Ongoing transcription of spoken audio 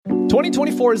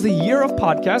2024 is the year of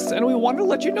podcasts, and we wanted to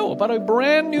let you know about a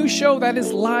brand new show that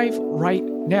is live right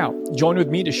now. Join with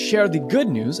me to share the good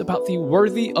news about the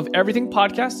Worthy of Everything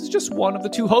podcast is just one of the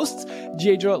two hosts,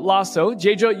 Jadra Lasso.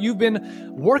 Jadra, you've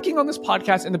been working on this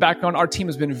podcast in the background. Our team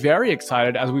has been very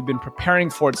excited as we've been preparing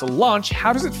for its launch.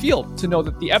 How does it feel to know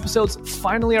that the episodes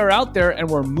finally are out there and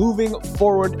we're moving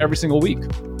forward every single week?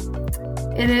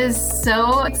 It is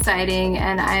so exciting,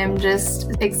 and I am just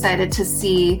excited to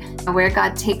see where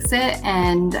God takes it.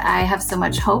 And I have so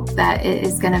much hope that it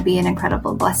is going to be an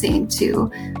incredible blessing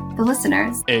to the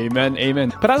listeners. Amen,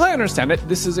 amen. But as I understand it,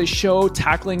 this is a show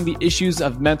tackling the issues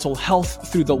of mental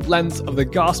health through the lens of the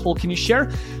gospel. Can you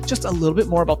share just a little bit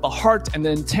more about the heart and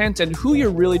the intent and who you're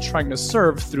really trying to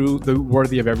serve through the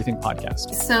Worthy of Everything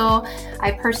podcast? So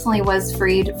I personally was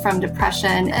freed from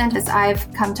depression, and as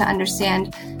I've come to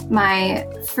understand my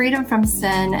freedom from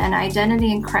sin and identity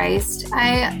in Christ,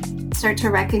 I start to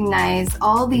recognize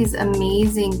all these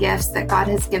amazing gifts that God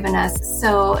has given us.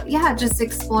 So yeah, just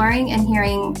exploring and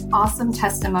hearing awesome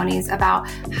testimonies about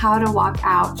how to walk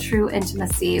out true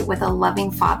intimacy with a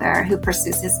loving Father who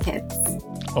pursues his kids.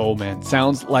 Oh man,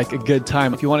 sounds like a good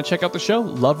time. If you want to check out the show,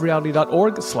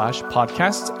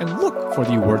 lovereality.org/podcasts and look for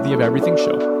the Worthy of Everything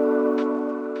show.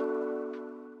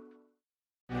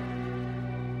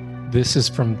 This is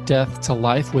From Death to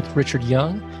Life with Richard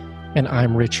Young, and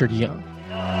I'm Richard Young.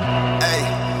 Hey,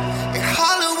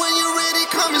 holler when you're ready,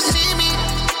 come and see me.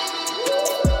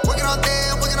 Working all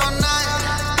day, working all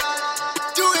night.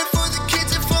 Do it for the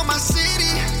kids and for my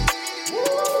city.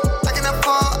 I cannot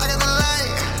fall, I got the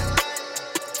light.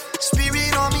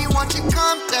 Spirit on me, watch it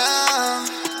come down.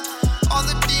 All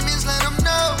the demons, let them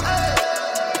know.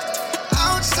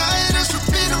 Outsiders,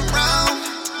 we've been around.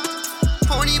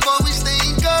 Pony boy, we stay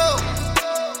and go.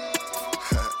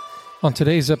 On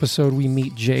today's episode, we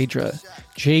meet Jadra.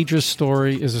 Jadra's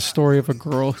story is a story of a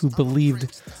girl who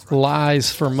believed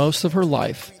lies for most of her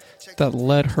life that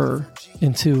led her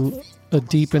into a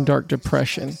deep and dark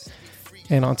depression.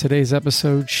 And on today's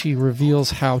episode, she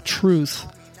reveals how truth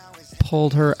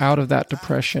pulled her out of that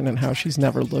depression and how she's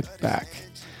never looked back.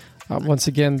 Once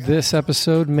again, this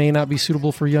episode may not be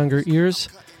suitable for younger ears,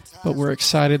 but we're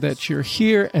excited that you're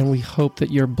here, and we hope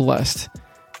that you're blessed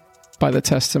by the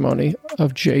testimony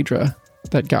of Jadra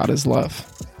that God is love.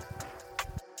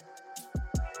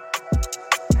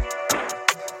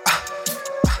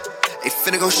 Hey,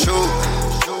 finna go shoot.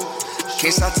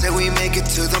 Can't stop till we make it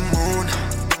to the moon.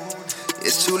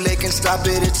 It's too late, can't stop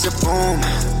it, it's a boom.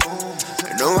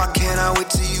 No, I cannot wait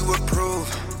till you approve.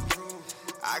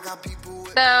 I got people.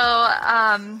 So,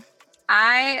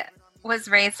 I was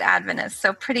raised Adventist,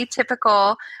 so pretty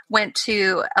typical. Went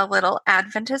to a little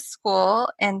Adventist school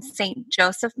in St.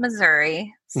 Joseph,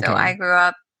 Missouri. So I grew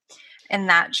up in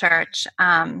that church.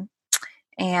 And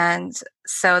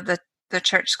so the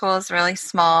church school is really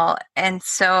small. And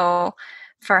so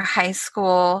for high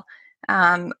school,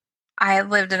 I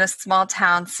lived in a small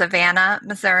town, Savannah,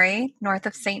 Missouri, north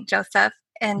of St. Joseph.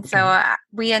 And so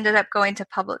we ended up going to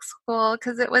public school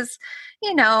because it was,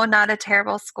 not a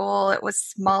terrible school. It was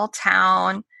small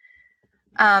town.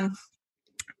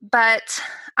 But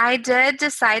I did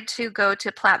decide to go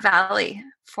to Platte Valley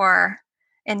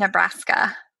in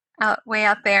Nebraska, way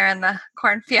out there in the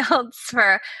cornfields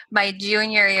for my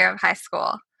junior year of high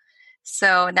school.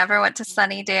 So never went to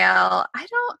Sunnydale. I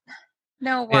don't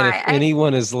know why. And if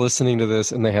anyone is listening to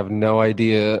this and they have no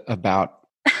idea about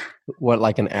what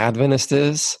like an Adventist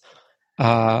is,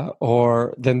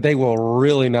 or then they will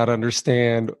really not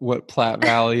understand what Platte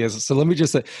Valley is. So let me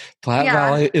just say, Platte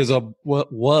Valley is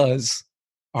was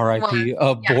RIP,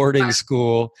 a boarding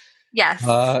school. Yes.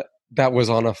 That was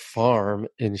on a farm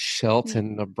in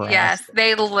Shelton, Nebraska. Yes,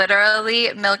 they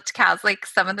literally milked cows. Like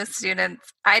some of the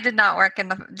students, I did not work in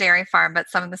the dairy farm, but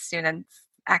some of the students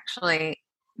actually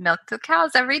milked the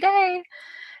cows every day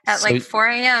at 4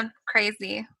 a.m.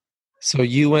 Crazy. So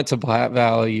you went to Platte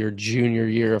Valley your junior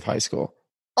year of high school?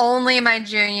 Only my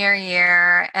junior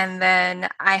year. And then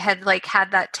I had had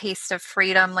that taste of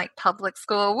freedom, like public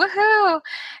school. Woohoo!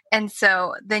 And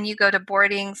so then you go to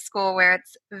boarding school where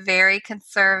it's very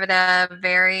conservative,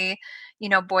 very,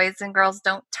 boys and girls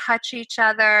don't touch each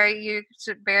other. You're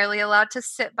barely allowed to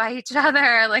sit by each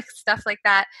other, stuff like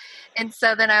that. And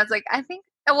so then I was like, I think,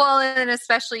 and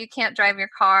especially you can't drive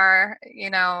your car, I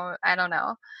don't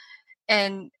know.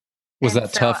 Was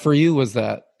that tough for you? Was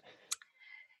that?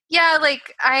 Yeah,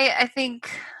 I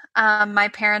think my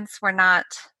parents were not,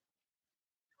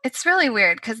 it's really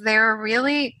weird because they were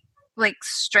really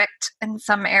strict in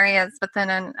some areas, but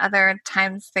then in other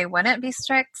times they wouldn't be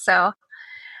strict. So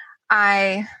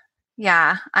I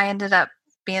ended up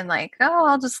being like, oh,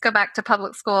 I'll just go back to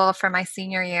public school for my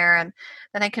senior year and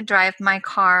then I can drive my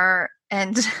car.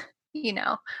 And,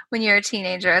 when you're a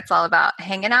teenager, it's all about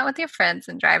hanging out with your friends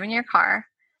and driving your car.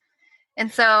 And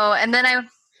so, and then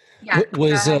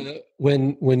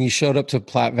when you showed up to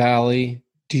Platte Valley,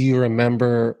 do you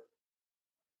remember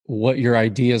what your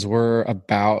ideas were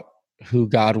about who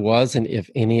God was, and if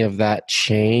any of that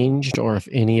changed, or if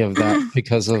any of that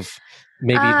because of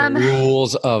maybe the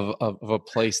rules of a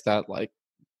place that like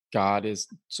God is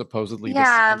supposedly the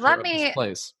center of this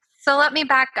place? So let me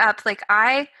back up. Like,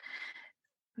 I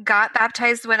got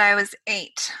baptized when I was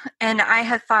 8, and I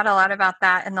had thought a lot about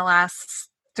that in the last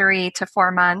 3 to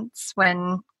 4 months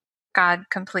when God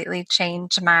completely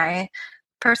changed my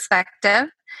perspective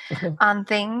on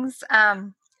things.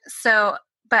 But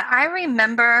I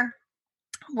remember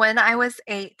when I was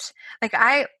 8, like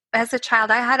as a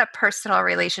child, I had a personal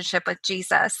relationship with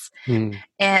Jesus,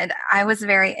 and I was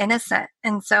very innocent.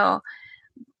 And so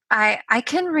I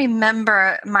can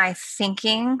remember my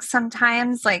thinking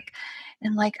sometimes, I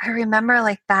remember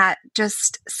like that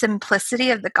just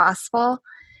simplicity of the gospel.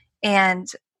 And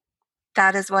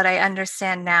that is what I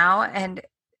understand now. And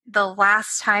the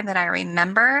last time that I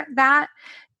remember that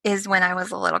is when I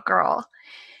was a little girl.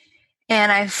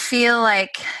 And I feel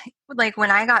like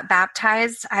when I got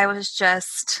baptized, I was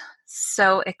just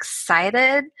so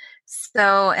excited,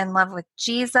 so in love with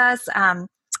Jesus. I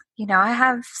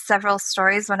have several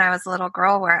stories when I was a little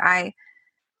girl where I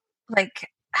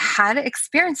had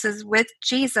experiences with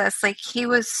Jesus. Like, he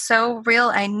was so real.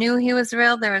 I knew he was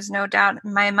real. There was no doubt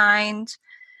in my mind.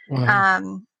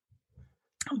 Wow.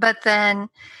 But then,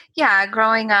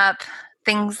 growing up,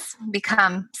 things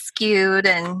become skewed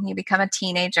and you become a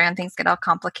teenager and things get all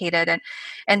complicated.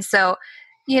 And so,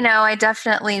 I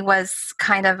definitely was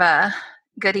kind of a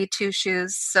goody two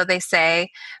shoes, so they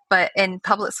say, but in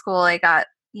public school, I got,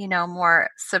 more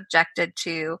subjected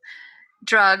to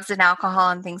drugs and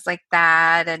alcohol and things like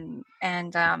that. And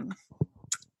then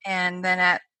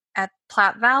at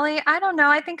Platte Valley, I don't know,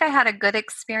 I think I had a good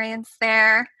experience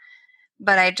there,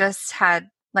 but I just had,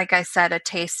 like I said, a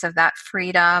taste of that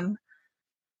freedom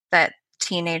that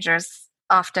teenagers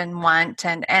often want.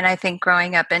 And I think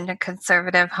growing up in a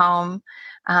conservative home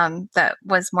that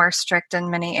was more strict in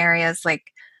many areas, like,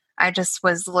 I just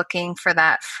was looking for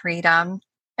that freedom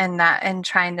and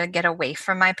trying to get away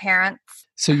from my parents.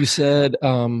 So you said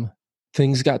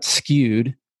things got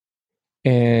skewed,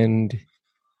 and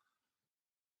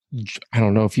I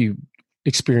don't know if you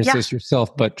experienced this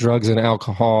yourself, but drugs and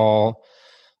alcohol,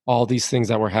 all these things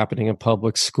that were happening in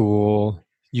public school.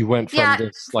 You went from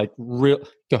this real.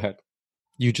 Go ahead.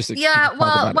 You just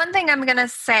one thing I'm gonna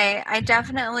say, I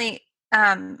definitely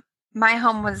my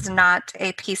home was not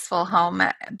a peaceful home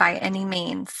by any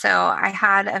means. So I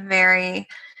had a very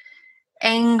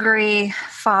angry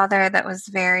father that was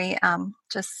very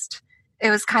it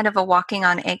was kind of a walking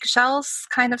on eggshells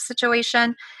kind of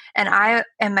situation. And I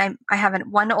have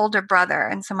one older brother.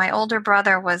 And so my older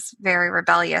brother was very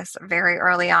rebellious very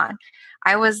early on.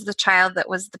 I was the child that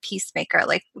was the peacemaker.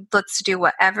 Like, let's do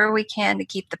whatever we can to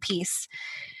keep the peace.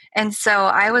 And so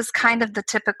I was kind of the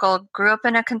typical, grew up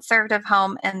in a conservative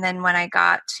home. And then when I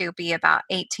got to be about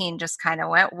 18, just kind of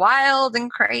went wild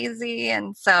and crazy.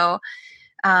 And so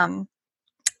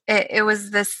it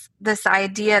was this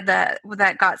idea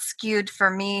that got skewed for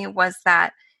me was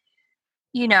that,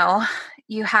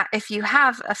 if you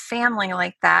have a family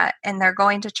like that and they're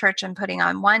going to church and putting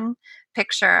on one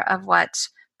picture of what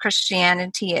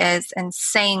Christianity is and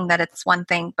saying that it's one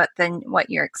thing, but then what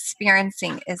you're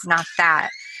experiencing is not that.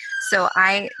 So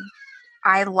I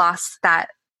lost that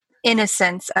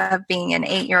innocence of being an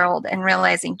 8-year-old and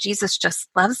realizing Jesus just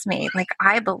loves me. Like,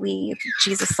 I believe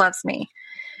Jesus loves me.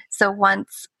 So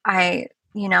once I,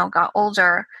 got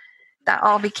older, that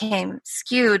all became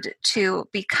skewed to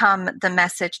become the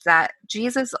message that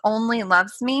Jesus only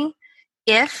loves me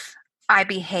if I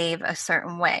behave a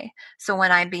certain way. So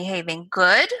when I'm behaving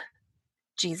good,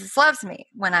 Jesus loves me.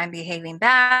 When I'm behaving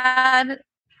bad,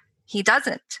 he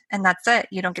doesn't. And that's it.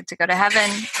 You don't get to go to heaven.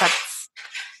 That's,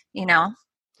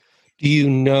 Do you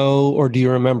know, or do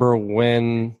you remember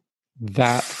when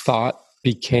that thought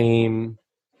became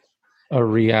a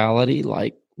reality?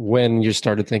 Like, when you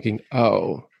started thinking,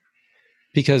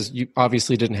 because you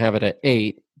obviously didn't have it at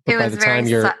 8, but by the time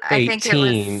you're 18, I think it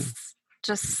was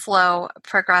just slow,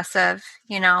 progressive,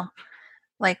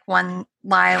 like one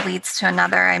lie leads to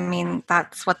another. I mean,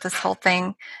 that's what this whole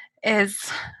thing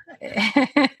is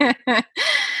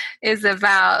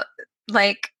about.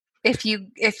 Like, if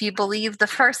you believe the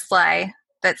first lie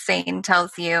that Satan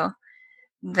tells you,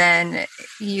 then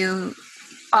you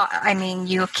I mean,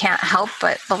 you can't help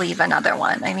but believe another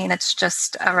one. I mean, it's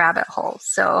just a rabbit hole.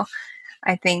 So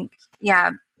I think,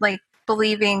 yeah, like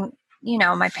believing,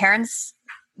 my parents,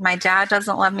 my dad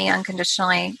doesn't love me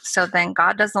unconditionally. So then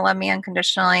God doesn't love me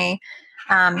unconditionally.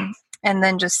 And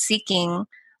then just seeking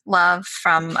love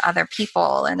from other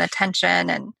people and attention,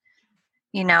 and,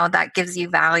 that gives you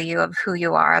value of who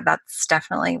you are. That's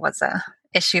definitely was a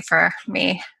issue for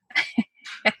me.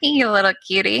 You little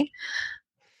cutie.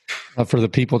 For the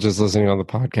people just listening on the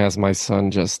podcast, my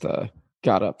son just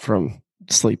got up from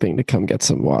sleeping to come get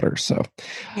some water. So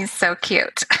he's so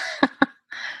cute.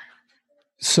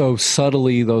 So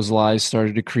subtly, those lies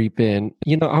started to creep in.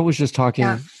 I was just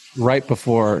talking right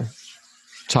before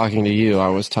talking to you. I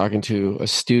was talking to a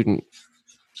student,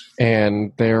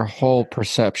 and their whole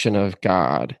perception of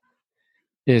God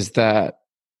is that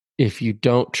if you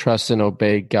don't trust and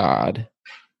obey God,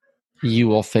 you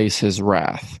will face his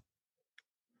wrath.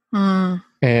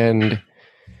 And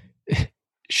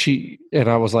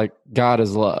I was like, God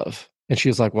is love. And she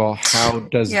was like, well, how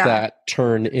does that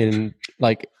turn in,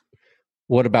 like,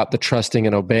 what about the trusting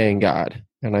and obeying God?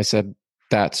 And I said,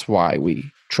 that's why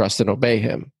we trust and obey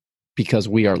him, because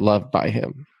we are loved by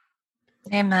him.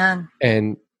 Amen.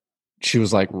 And she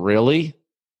was like, really?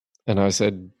 And I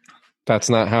said, that's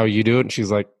not how you do it. And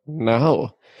she's like,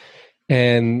 no.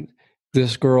 And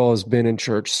this girl has been in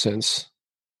church since,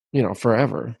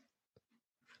 forever.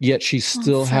 Yet she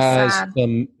still has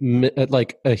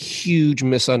a huge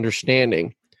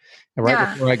misunderstanding. And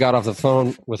right before I got off the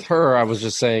phone with her, I was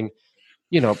just saying,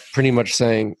 pretty much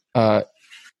saying,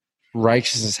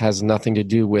 righteousness has nothing to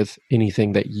do with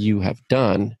anything that you have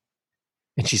done.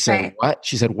 And she said, what?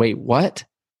 She said, wait, what?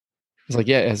 I was like,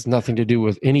 yeah, it has nothing to do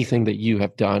with anything that you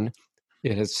have done.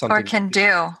 It has something or can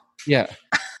do. Yeah.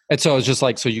 And so it's just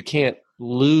like, so you can't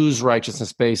lose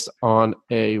righteousness based on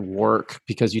a work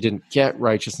because you didn't get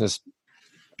righteousness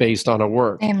based on a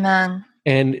work. Amen.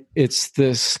 And it's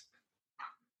this,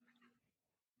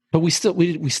 but we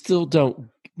still don't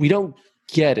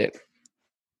get it.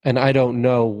 And I don't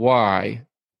know why.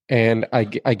 And I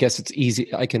guess it's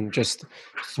easy. I can just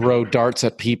throw darts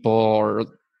at people or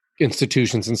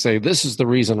institutions and say, this is the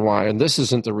reason why, and this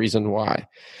isn't the reason why.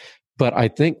 But I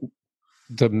think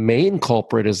the main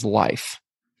culprit is life.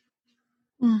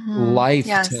 Mm-hmm. Life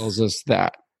tells us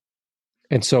that.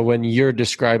 And so when you're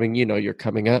describing, you're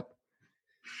coming up,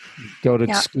 go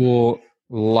to school,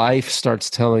 life starts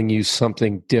telling you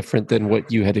something different than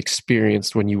what you had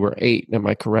experienced when you were 8. Am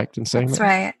I correct in saying that? That's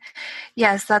right.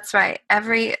 Yes, that's right.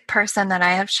 Every person that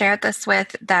I have shared this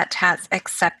with that has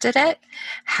accepted it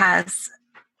has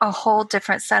a whole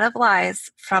different set of lies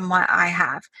from what I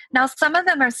have. Now, some of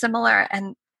them are similar,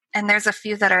 and there's a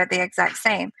few that are the exact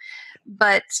same,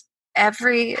 but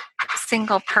every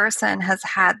single person has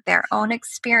had their own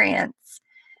experience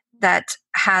that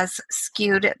has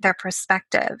skewed their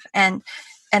perspective, and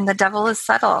the devil is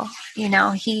subtle.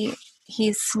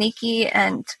 He's sneaky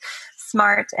and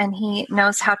smart, and he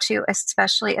knows how to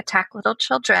especially attack little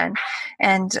children,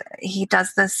 and he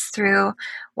does this through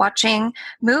watching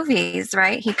movies,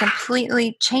 right? He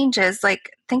completely changes,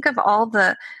 like, think of all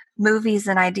the movies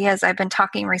and ideas. I've been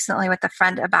talking recently with a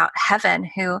friend about heaven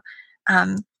who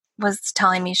was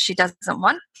telling me she doesn't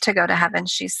want to go to heaven.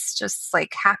 She's just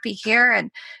like happy here,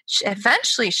 and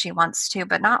eventually she wants to,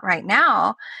 but not right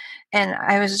now. And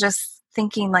I was just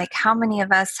thinking, like, how many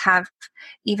of us have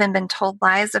even been told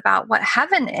lies about what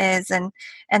heaven is and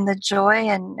the joy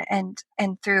and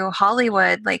through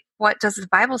Hollywood, like, what does the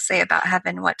Bible say about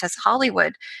heaven? What does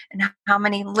Hollywood? And how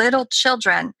many little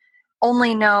children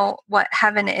only know what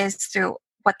heaven is through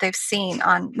what they've seen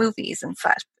on movies and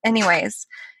such. Anyways,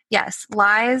 yes,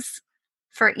 lies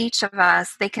for each of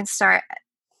us, they can start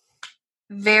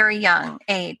very young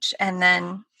age and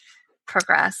then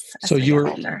progress. So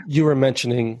you were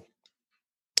mentioning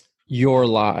your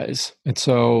lies. And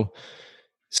so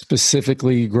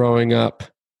specifically growing up,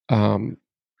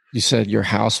 you said your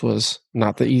house was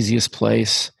not the easiest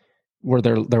place.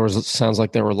 Sounds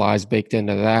like there were lies baked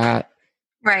into that.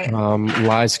 Right.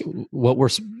 Lies. What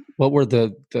were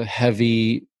the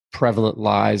heavy prevalent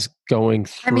lies going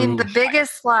through? I mean, the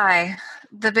biggest lie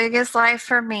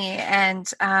for me,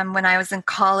 and when I was in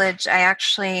college, I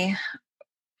actually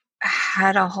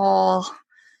had a whole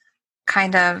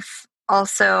kind of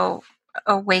also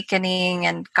awakening,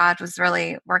 and God was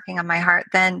really working on my heart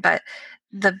then. But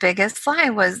the biggest lie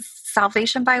was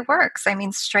salvation by works. I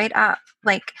mean, straight up,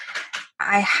 like,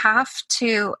 I have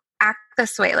to act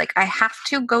this way. Like, I have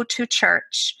to go to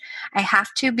church. I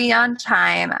have to be on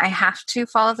time. I have to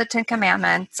follow the 10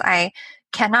 Commandments. I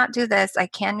cannot do this. I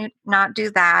cannot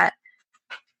do that.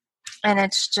 And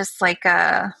it's just like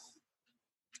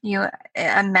you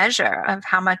a measure of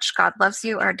how much God loves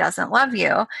you or doesn't love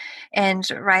you. And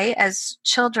right, as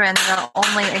children, the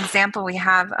only example we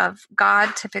have of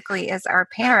God typically is our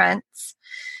parents.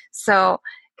 So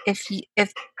if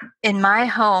in my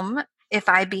home, if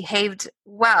I behaved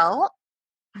well,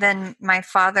 then my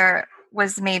father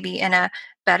was maybe in a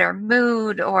better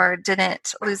mood or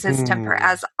didn't lose his temper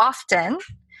as often,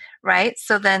 right?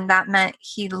 So then that meant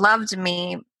he loved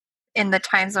me in the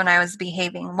times when I was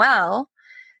behaving well.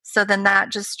 So then that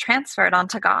just transferred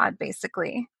onto God,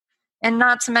 basically. And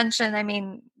not to mention, I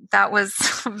mean, that was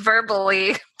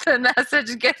verbally the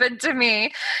message given to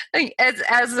me as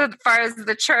far as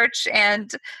the church,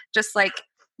 and just like,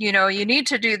 you know, you need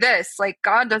to do this. Like,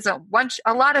 God doesn't want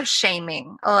a lot of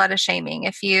shaming.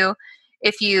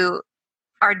 If you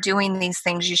are doing these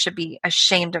things, you should be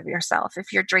ashamed of yourself.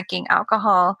 If you're drinking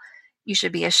alcohol, you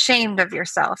should be ashamed of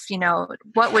yourself. You know,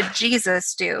 what would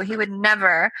Jesus do? He would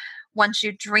never want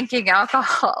you drinking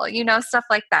alcohol, you know, stuff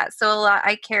like that. So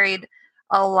I carried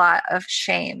a lot of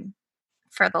shame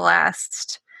for the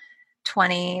last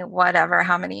 20, whatever,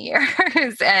 how many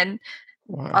years. And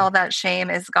all that shame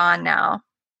is gone now.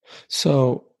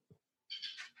 So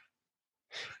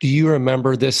do you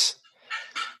remember this?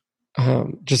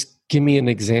 Just give me an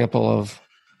example of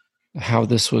how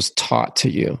this was taught to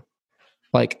you.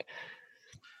 Like,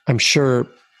 I'm sure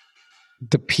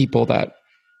the people that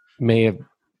may have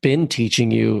been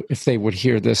teaching you, if they would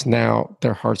hear this now,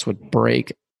 their hearts would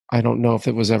break. I don't know if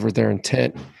it was ever their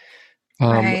intent.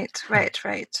 Right.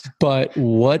 But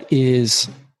what is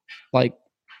like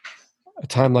a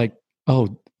time like,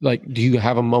 oh, like, do you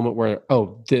have a moment where,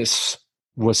 oh, this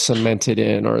was cemented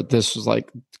in, or this was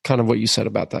like kind of what you said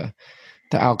about the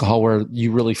alcohol, where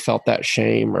you really felt that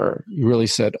shame, or you really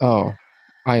said, oh,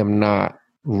 I am not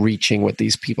reaching what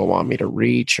these people want me to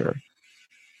reach? Or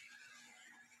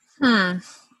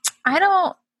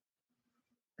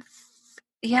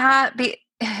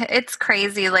it's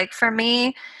crazy. Like, for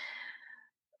me,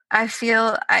 I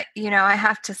feel, I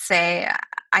have to say,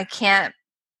 I can't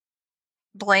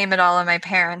blame it all on my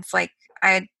parents. Like,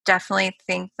 I definitely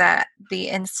think that the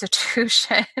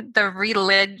institution, the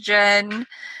religion,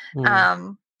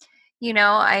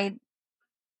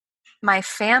 my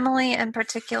family in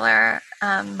particular,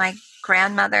 my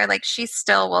grandmother, like, she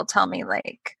still will tell me,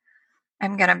 like,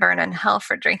 I'm going to burn in hell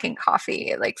for drinking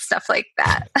coffee, like stuff like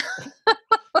that.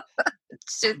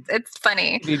 It's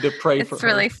funny. You need to pray for her. It's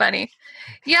really funny.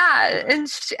 Yeah. And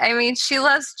she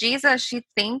loves Jesus. She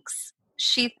thinks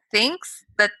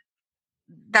that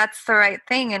that's the right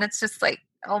thing. And it's just like,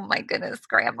 oh my goodness,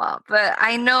 grandma. But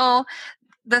I know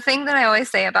the thing that I always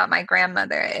say about my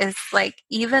grandmother is, like,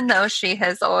 even though she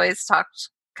has always talked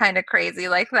kind of crazy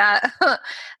like that,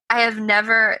 I have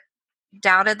never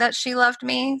doubted that she loved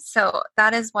me. So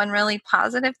that is one really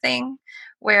positive thing.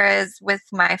 Whereas with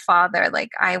my father,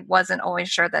 like, I wasn't always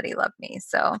sure that he loved me.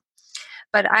 So,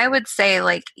 but I would say,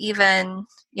 like, even,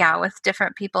 with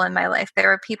different people in my life, there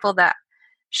were people that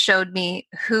showed me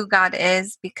who God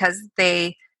is because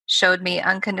they showed me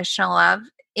unconditional love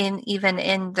even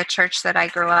in the church that I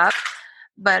grew up.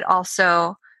 But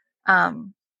also,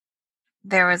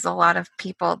 there was a lot of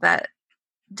people that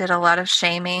did a lot of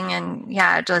shaming, and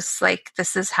just like,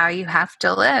 this is how you have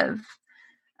to live.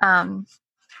 And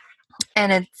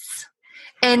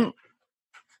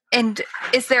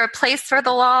is there a place for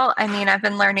the law? I mean, I've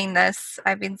been learning this.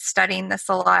 I've been studying this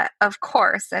a lot, of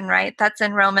course. And right, that's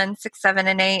in Romans 6, 7,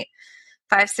 and 8,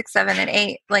 5, 6, 7, and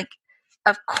 8. Like,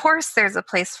 of course there's a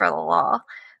place for the law,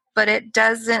 but it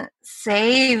doesn't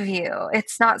save you.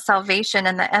 It's not salvation.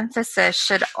 And the emphasis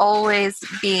should always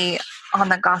be on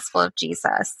the gospel of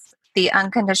Jesus, the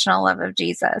unconditional love of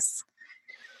Jesus.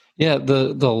 Yeah,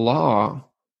 the law,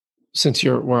 since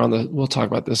we'll talk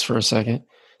about this for a second.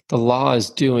 The law is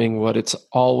doing what it's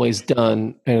always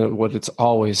done and what it's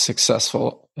always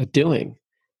successful at doing.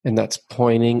 And that's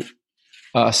pointing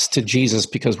us to Jesus,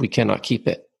 because we cannot keep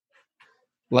it.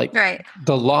 Like, right.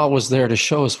 The law was there to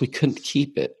show us we couldn't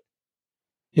keep it.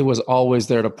 It was always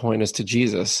there to point us to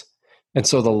Jesus. And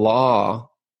so the law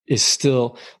is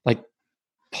still, like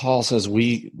Paul says,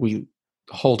 we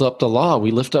hold up the law,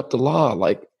 we lift up the law.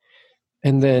 Like,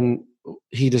 and then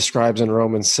he describes in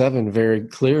Romans 7 very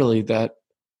clearly that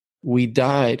we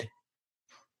died.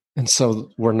 And so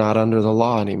we're not under the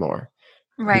law anymore.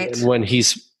 Right. And when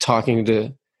he's talking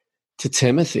to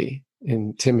Timothy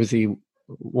in Timothy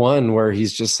 1, where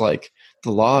he's just like,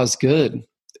 the law is good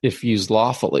if used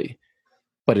lawfully,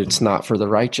 but it's not for the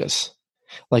righteous.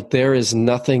 Like, there is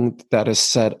nothing that is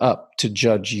set up to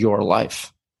judge your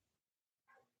life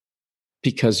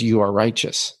because you are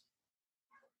righteous.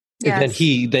 Yes.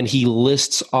 And then he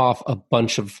lists off a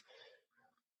bunch of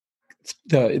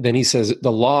then he says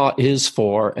the law is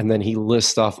for, and then he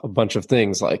lists off a bunch of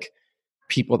things like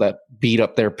people that beat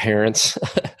up their parents.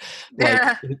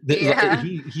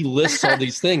 He lists all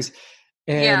these things.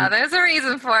 And there's a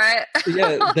reason for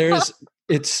it.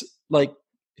 It's like,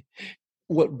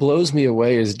 what blows me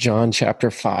away is John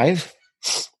chapter 5.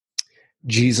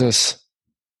 Jesus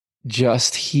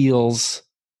just heals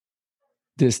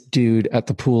this dude at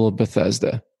the pool of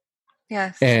Bethesda.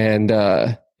 Yes. And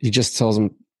he just tells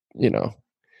him,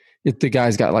 the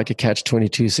guy's got like a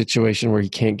catch-22 situation where he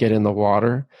can't get in the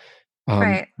water.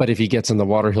 Right. But if he gets in the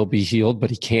water, he'll be healed, but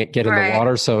he can't get in the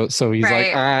water. So he's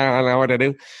like, I don't know what to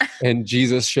do. And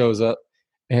Jesus shows up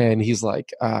and he's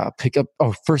like, pick up.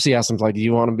 Oh, first he asks him, like,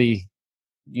 you want to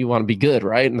be good,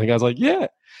 right? And the guy's like, yeah.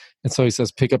 And so he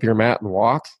says, pick up your mat and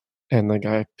walk. And the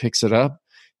guy picks it up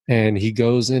and he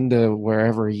goes into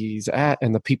wherever he's at,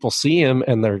 and the people see him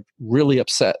and they're really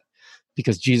upset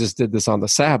because Jesus did this on the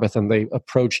Sabbath, and they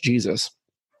approach Jesus.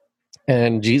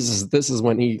 And Jesus, this is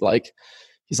when he's like,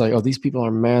 oh, these people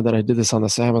are mad that I did this on the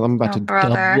Sabbath. I'm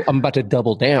about to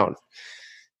double down.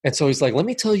 And so he's like, let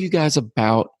me tell you guys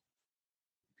about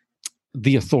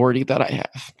the authority that I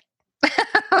have.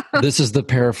 This is the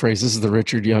paraphrase. This is the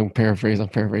Richard Young paraphrase. I'm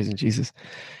paraphrasing Jesus.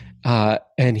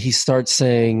 And he starts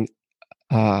saying,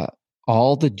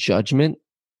 all the judgment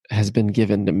has been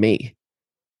given to me.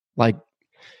 Like,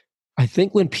 I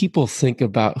think when people think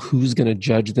about who's going to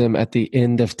judge them at the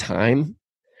end of time,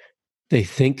 they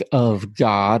think of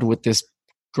God with this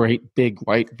great big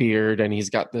white beard, and he's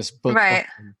got this book. Right.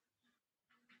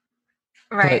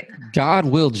 But God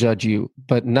will judge you,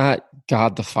 but not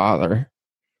God the Father.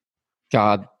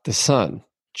 God the Son,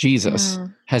 Jesus,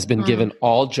 has been given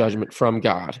all judgment from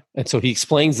God. And so he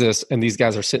explains this, and these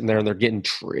guys are sitting there and they're getting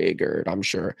triggered, I'm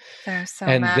sure. They're so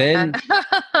and mad. Then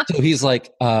so he's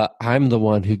like, I'm the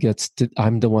one who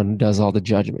does all the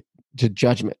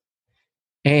judgment.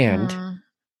 And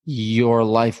your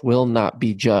life will not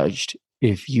be judged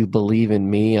if you believe in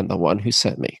me and the one who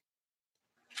sent me.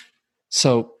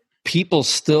 So people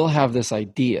still have this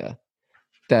idea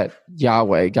that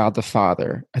Yahweh, God the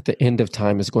Father, at the end of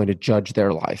time is going to judge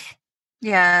their life.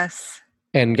 Yes.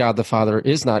 And God the Father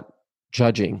is not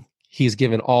judging. He's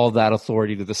given all that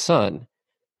authority to the Son.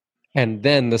 And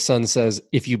then the Son says,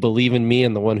 if you believe in me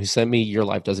and the one who sent me, your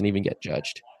life doesn't even get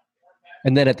judged.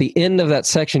 And then at the end of that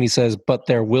section, he says, but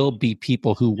there will be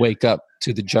people who wake up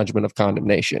to the judgment of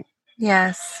condemnation.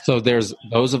 Yes. So there's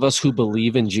those of us who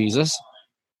believe in Jesus.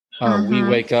 We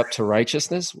wake up to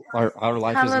righteousness. Our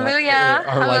life Hallelujah.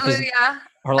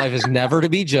 Our life is never to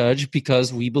be judged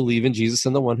because we believe in Jesus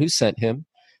and the one who sent him.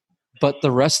 But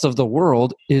the rest of the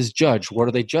world is judged. What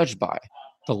are they judged by?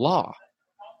 The law.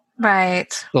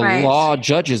 Right. The law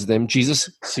judges them. Jesus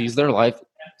sees their life.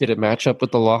 Did it match up with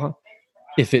the law?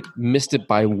 If it missed it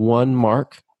by one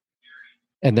mark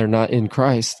and they're not in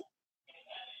Christ,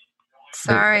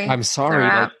 I'm sorry.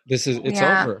 Like, it's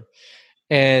over.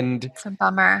 And it's a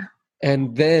bummer.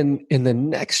 And then in the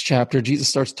next chapter, Jesus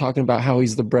starts talking about how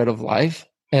he's the bread of life.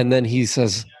 And then he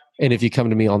says, and if you come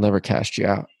to me, I'll never cast you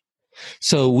out.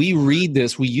 So we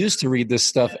used to read this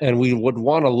stuff, and we would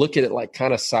want to look at it like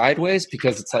kind of sideways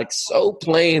because it's like so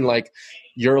plain, like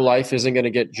your life isn't going to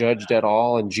get judged at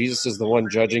all, and Jesus is the one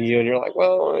judging you, and you're like,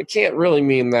 well, it can't really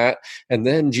mean that. And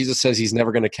then Jesus says he's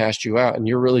never going to cast you out, and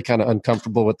you're really kind of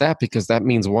uncomfortable with that because that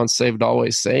means once saved,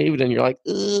 always saved, and you're like,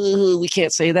 we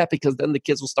can't say that because then the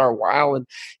kids will start wilding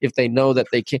if they know that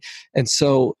they can't. And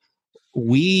so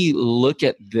we look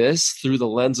at this through the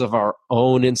lens of our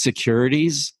own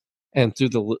insecurities and through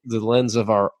the lens of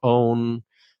our own,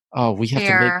 we have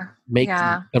to make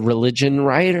a religion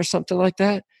right or something like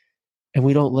that. And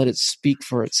we don't let it speak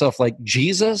for itself. Like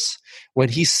Jesus, when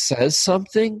he says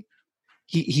something,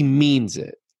 he means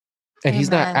it. And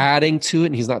he's not adding to it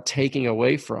and he's not taking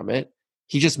away from it.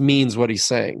 He just means what he's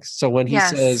saying. So when he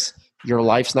says, your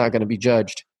life's not going to be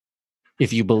judged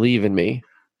if you believe in me,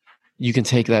 you can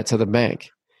take that to the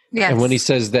bank. Yes. And when he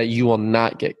says that you will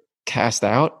not get cast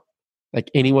out, like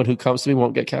anyone who comes to me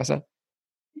won't get cast out,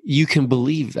 you can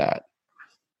believe that.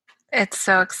 It's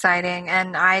so exciting.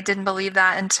 And I didn't believe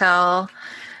that until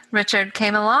Richard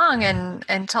came along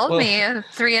and told me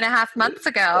 3.5 months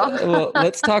ago. Well,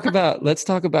 let's talk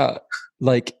about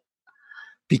like,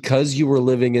 because you were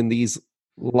living in these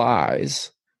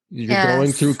lies, you're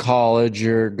going through college,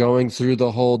 you're going through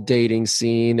the whole dating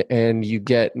scene, and you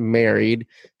get married.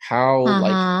 How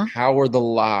are the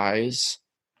lies?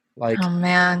 Like, oh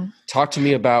man, talk to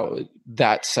me about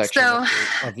that section.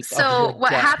 So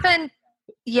what happened?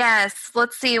 Yes.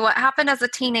 Let's see what happened as a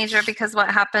teenager, because what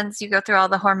happens, you go through all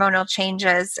the hormonal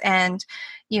changes and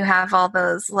you have all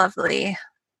those lovely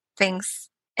things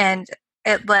And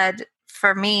it led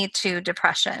for me to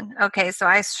depression. Okay, so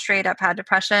I straight up had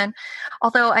depression,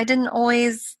 although I didn't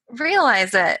always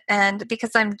realize it. And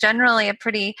because I'm generally a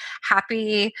pretty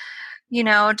happy,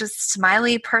 just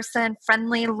smiley person,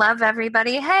 friendly, love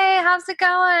everybody. Hey, how's it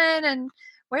going? And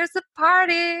where's the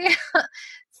party?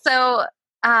 So,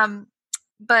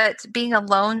 but being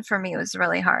alone for me was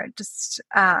really hard.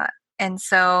 And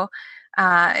so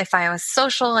if I was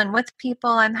social and with people,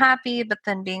 I'm happy, but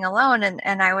then being alone.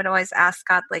 And I would always ask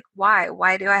God, like, why?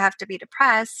 Why do I have to be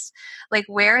depressed? Like,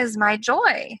 where is my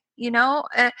joy?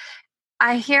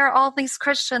 I hear all these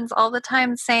Christians all the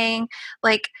time saying,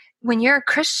 like, when you're a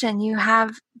Christian, you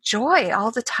have joy all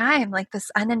the time, like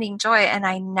this unending joy. And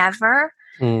I never,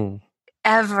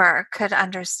 ever could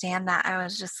understand that. I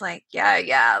was just like,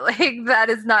 yeah, like that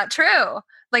is not true.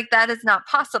 Like that is not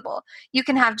possible. You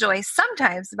can have joy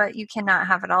sometimes, but you cannot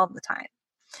have it all the time.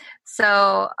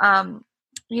 So,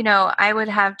 I would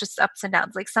have just ups and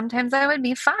downs. Like sometimes I would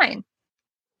be fine,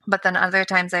 but then other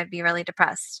times I'd be really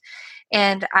depressed.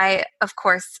 And I, of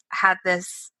course, had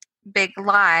this big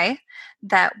lie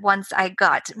that once I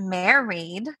got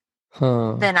married,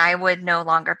 then I would no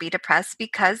longer be depressed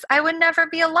because I would never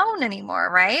be alone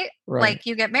anymore, right? Like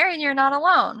you get married and you're not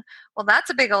alone. Well,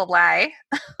 that's a big old lie.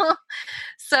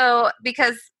 So,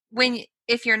 because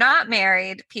if you're not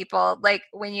married, people, like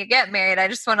when you get married, I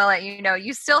just want to let you know,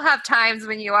 you still have times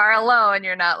when you are alone.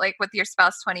 You're not like with your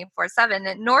spouse 24/7,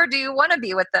 and nor do you want to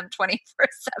be with them 24/7.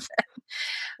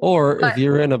 Or if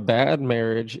you're in a bad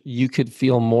marriage, you could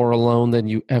feel more alone than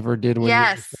you ever did when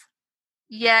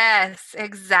Yes,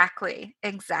 exactly.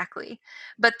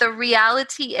 But the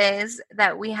reality is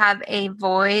that we have a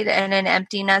void and an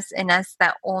emptiness in us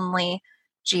that only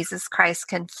Jesus Christ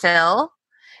can fill.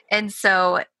 And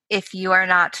so if you are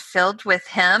not filled with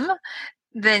him,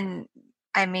 then,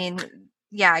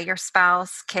 your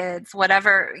spouse, kids,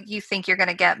 whatever you think you're going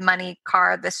to get, money,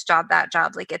 car, this job, that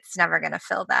job, like it's never going to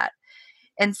fill that.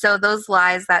 And so those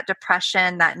lies, that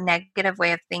depression, that negative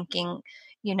way of thinking,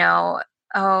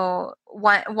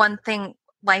 one thing,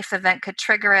 life event could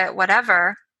trigger it,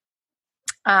 whatever.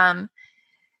 And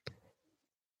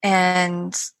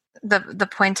the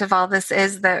point of all this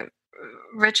is that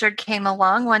Richard came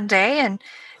along one day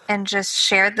and just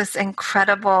shared this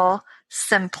incredible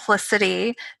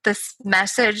simplicity, this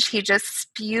message. He just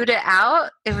spewed it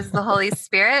out. It was the Holy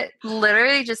Spirit,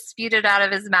 literally just spewed it out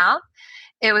of his mouth.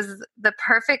 It was the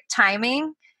perfect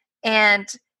timing,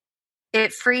 and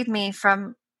it freed me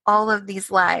from all of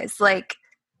these lies. Like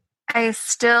I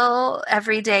still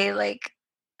every day, like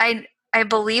I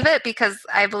believe it because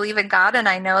I believe in God and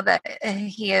I know that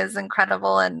he is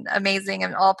incredible and amazing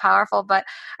and all powerful, but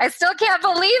I still can't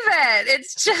believe it.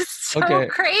 It's just so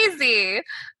crazy.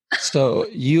 So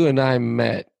you and I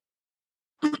met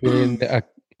in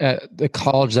at the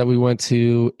college that we went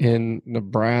to in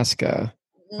Nebraska.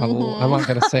 I'm not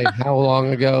going to say how long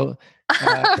ago.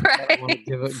 I don't want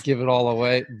to give it all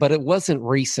away, but it wasn't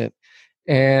recent.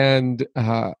 And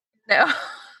no,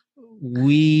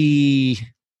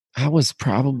 I was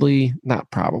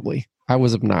I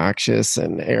was obnoxious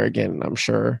and arrogant, I'm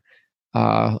sure.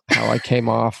 How I came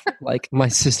off, like my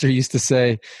sister used to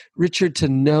say, Richard, to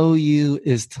know you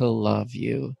is to love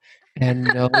you, and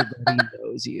nobody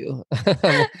knows you.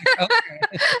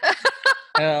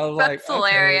 That's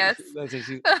hilarious.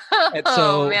 And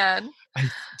so, man.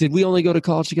 Did we only go to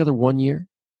college together 1 year?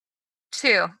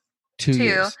 2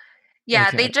 years. Yeah,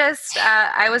 okay. They just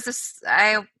I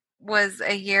was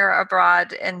a year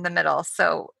abroad in the middle,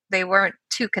 so they weren't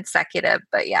 2 consecutive,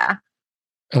 but yeah.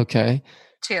 Okay.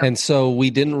 2. And so we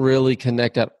didn't really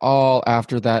connect at all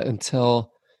after that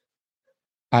until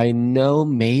I know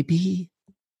maybe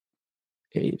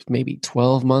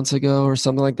 12 months ago or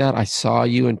something like that. I saw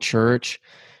you in church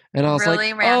and I was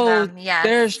really like, random. oh, yes.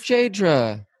 There's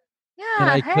Jadra. Yeah. And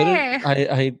I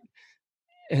hey.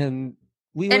 And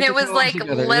we and it was like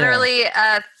together, literally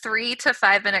a 3 to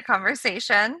 5 minute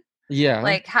conversation. Yeah.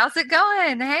 Like, how's it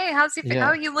going? Hey, how's you?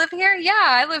 Oh, you live here? Yeah,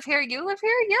 I live here. You live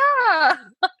here? Yeah.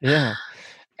 Yeah.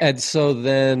 And so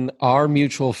then our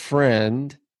mutual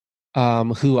friend,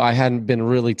 who I hadn't been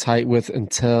really tight with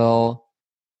until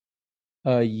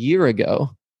a year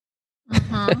ago,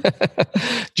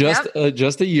 just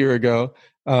a year ago,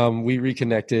 we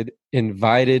reconnected,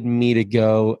 invited me to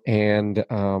go and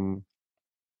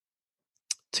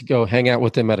to go hang out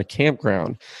with them at a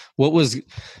campground. What was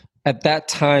at that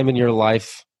time in your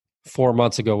life 4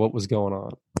 months ago? What was going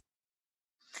on?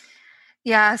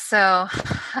 Yeah, so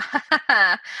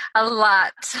a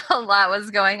lot was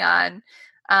going on.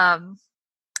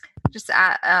 Just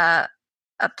at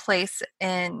a place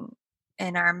in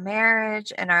in our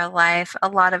marriage, in our life, a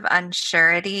lot of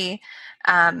unsurety.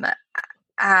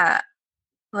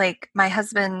 Like my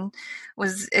husband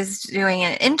is doing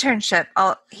an internship.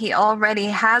 He already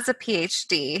has a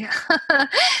PhD,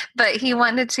 but he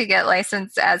wanted to get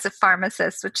licensed as a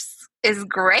pharmacist, which is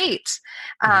great.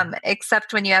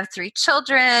 Except when you have 3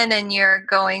 children and you're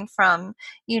going from,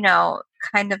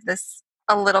 kind of this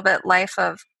a little bit life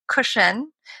of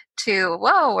cushion to,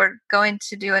 whoa, we're going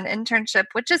to do an internship,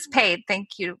 which is paid.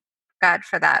 Thank you, God,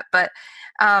 for that. But,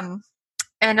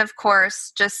 and of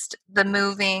course, just the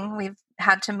moving, we've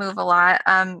had to move a lot.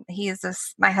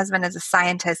 My husband is a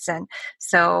scientist. And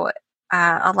so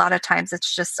a lot of times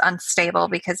it's just unstable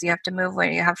because you have to move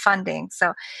where you have funding.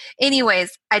 So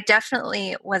anyways, I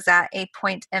definitely was at a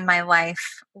point in my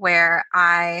life where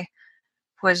I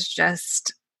was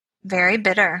just very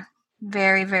bitter,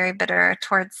 very, very bitter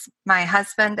towards my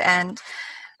husband and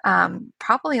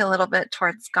probably a little bit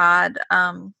towards God.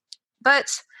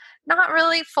 But not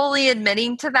really fully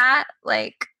admitting to that,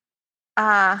 like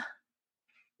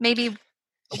maybe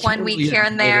one week here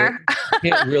and there.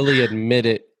 You can't really admit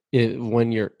it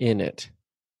when you're in it.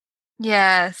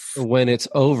 Yes. When it's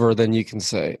over, then you can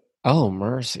say, oh,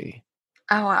 mercy.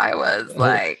 Oh, I was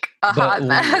like a hot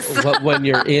mess. But when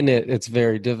you're in it, it's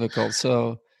very difficult.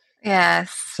 So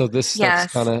yes. So this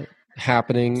stuff's kind of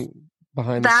happening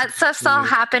behind that stuff's all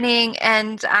happening,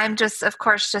 and I'm just, of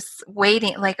course, just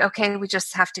waiting. Like, okay, we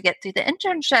just have to get through the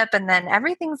internship, and then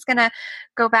everything's gonna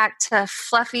go back to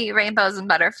fluffy rainbows and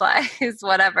butterflies,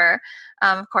 whatever.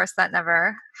 Of course, that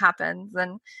never happens.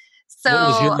 And so, what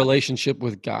was your relationship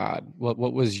with God? What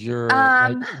was your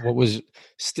was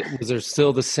there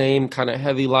still the same kind of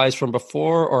heavy lies from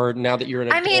before, or now that you're an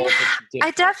adult?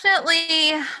 I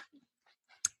definitely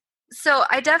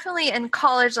in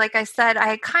college, like I said,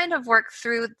 I kind of worked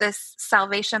through this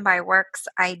salvation by works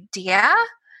idea.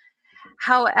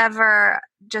 However,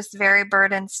 just very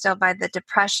burdened still by the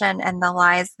depression and the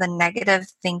lies, the negative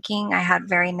thinking. I had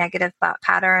very negative thought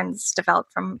patterns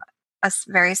developed from a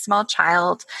very small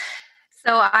child.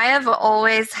 So I have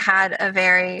always had a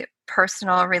very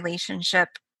personal relationship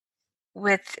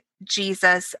with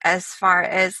Jesus, as far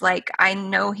as like, I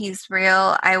know he's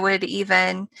real. I would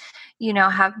even,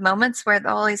 have moments where the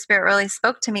Holy Spirit really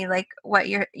spoke to me, like what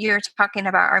you're talking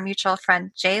about, our mutual friend,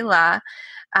 Jayla.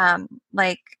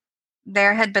 Like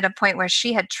there had been a point where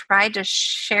she had tried to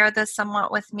share this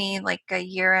somewhat with me, like a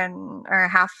year or a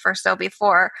half or so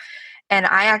before. And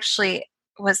I actually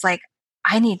was like,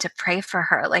 I need to pray for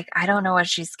her. Like, I don't know what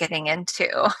she's getting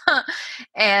into.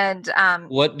 And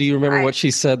what do you remember what she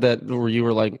said where you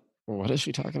were like, what is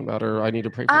she talking about? Or I need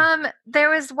to pray for her? There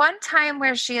was one time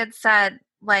where she had said,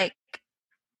 like,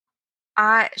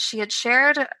 she had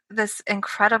shared this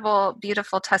incredible,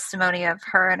 beautiful testimony of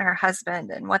her and her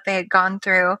husband and what they had gone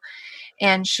through.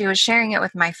 And she was sharing it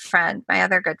with my friend, my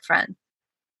other good friend.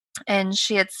 And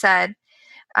she had said,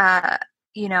 and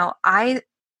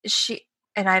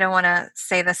I don't want to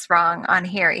say this wrong on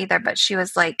here either, but she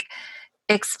was like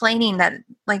explaining that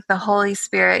like the Holy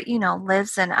Spirit,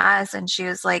 lives in us. And she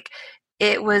was like,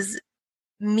 it was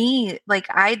me, like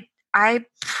I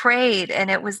prayed, and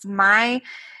it was my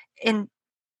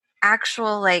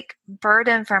actual like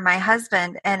burden for my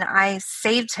husband, and I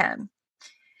saved him.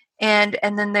 And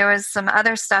then there was some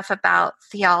other stuff about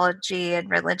theology and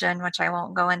religion, which I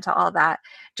won't go into all that,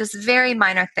 just very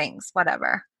minor things,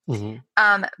 whatever.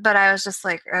 Mm-hmm. But I was just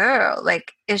like, oh,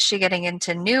 like, is she getting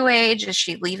into New Age? Is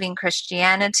she leaving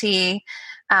Christianity?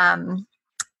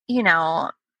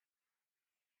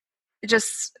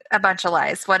 Just a bunch of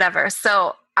lies, whatever.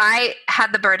 So I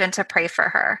had the burden to pray for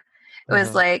her. It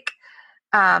was like,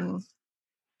 one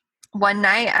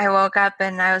night I woke up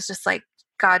and I was just like,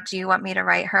 God, do you want me to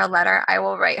write her a letter? I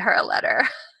will write her a letter.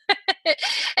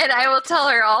 And I will tell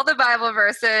her all the Bible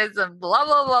verses and blah,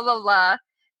 blah, blah, blah, blah.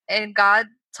 And God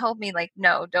told me, like,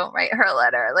 no, don't write her a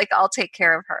letter. Like, I'll take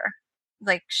care of her.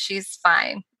 Like, she's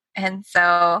fine. And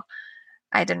so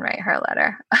I didn't write her a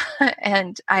letter.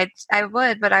 And I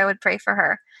would pray for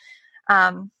her.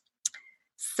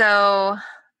 So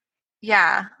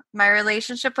yeah, my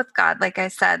relationship with God, like I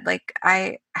said, like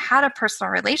I had a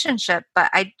personal relationship, but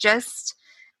I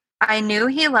knew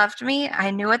he loved me.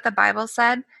 I knew what the Bible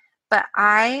said, but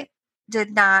I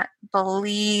did not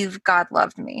believe God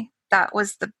loved me. That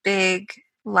was the big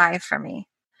lie for me.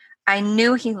 I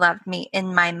knew he loved me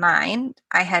in my mind.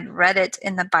 I had read it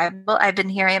in the Bible. I've been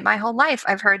hearing it my whole life.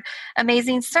 I've heard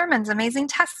amazing sermons, amazing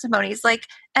testimonies,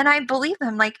 and I believe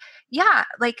them. Like, yeah,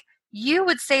 like you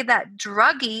would say that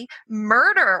druggie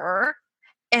murderer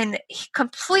and he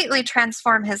completely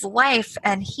transformed his life,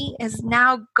 and he is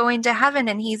now going to heaven,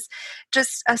 and he's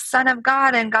just a son of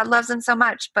God, and God loves him so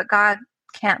much, but God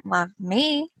can't love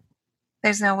me.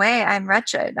 There's no way. I'm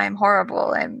wretched. I'm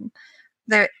horrible. I'm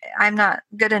not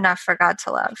good enough for God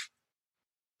to love.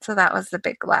 So that was the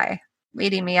big lie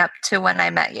leading me up to when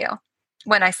I met you,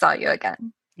 when I saw you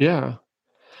again. Yeah.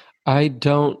 I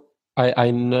know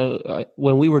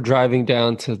when we were driving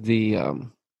down to the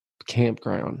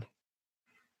campground,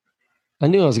 I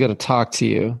knew I was going to talk to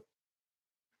you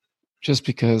just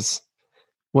because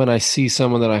when I see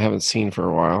someone that I haven't seen for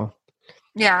a while,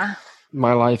 yeah,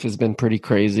 my life has been pretty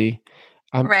crazy.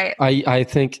 Right. I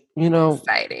think,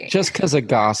 Exciting. just because of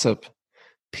gossip,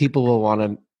 people will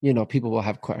want to, people will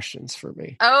have questions for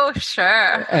me. Oh,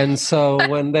 sure. And so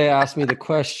when they ask me the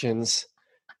questions,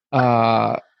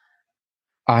 I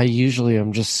usually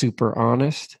am just super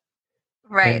honest.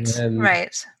 Right.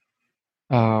 Right.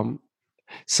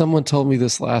 Someone told me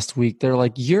this last week. They're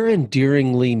like, "You're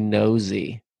endearingly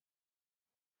nosy."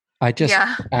 I just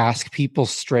ask people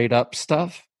straight up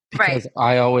stuff because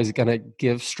I always gonna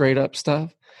give straight up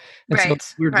stuff. And so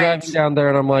we're driving down there,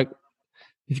 and I'm like,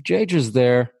 if Jadra's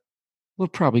there, we'll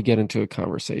probably get into a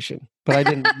conversation. But I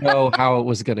didn't know how it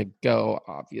was gonna go.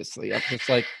 Obviously, I'm just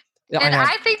like,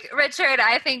 I think, Richard,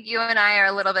 you and I are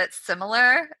a little bit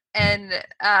similar, and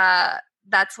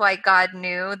that's why God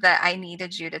knew that I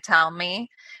needed you to tell me,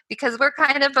 because we're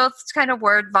both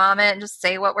word vomit and just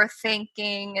say what we're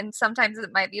thinking. And sometimes it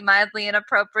might be mildly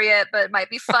inappropriate, but it might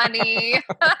be funny.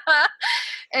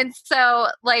 And so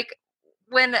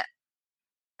when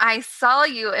I saw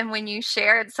you and when you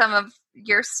shared some of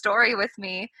your story with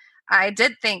me, I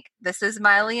did think this is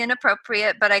mildly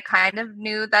inappropriate, but I kind of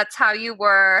knew that's how you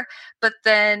were. But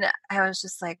then I was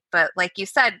just like, but like you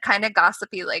said, kind of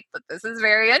gossipy, but this is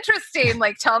very interesting.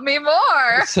 Tell me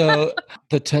more. So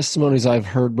the testimonies I've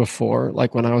heard before,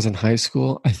 when I was in high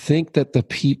school, I think that the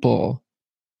people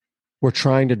were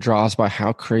trying to draw us by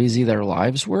how crazy their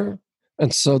lives were.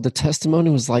 And so the testimony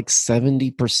was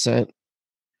 70%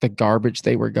 the garbage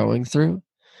they were going through.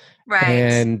 Right.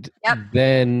 And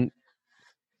then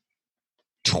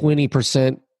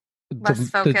 20%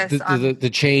 the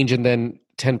change, and then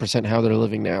 10% how they're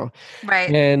living now.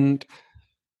 Right. And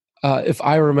if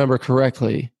I remember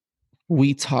correctly,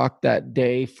 we talked that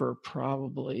day for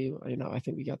probably, I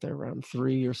think we got there around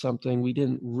 3 or something. We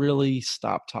didn't really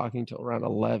stop talking till around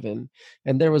 11.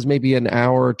 And there was maybe an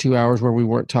hour or 2 hours where we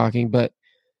weren't talking, but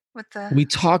we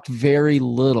talked very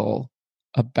little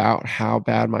about how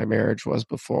bad my marriage was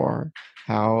before.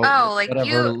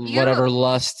 Whatever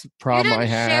lust problem I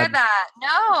had. You didn't share that.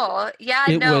 No. Yeah,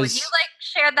 you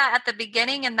shared that at the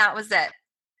beginning, and that was it.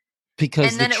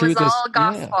 Because and then it was all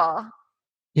gospel.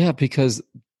 Yeah, because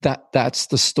that's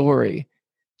the story.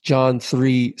 John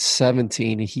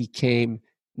 3:17, he came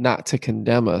not to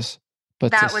condemn us,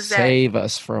 but to save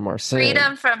us from our sin.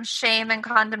 Freedom from shame and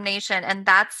condemnation. And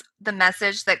that's the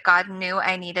message that God knew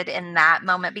I needed in that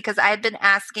moment, because I had been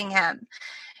asking him,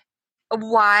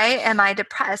 why am I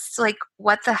depressed?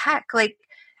 What the heck?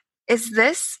 Is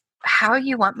this how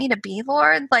you want me to be,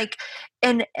 Lord?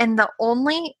 And the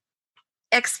only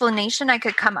explanation I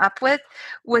could come up with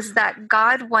was that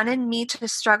God wanted me to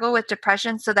struggle with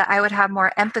depression so that I would have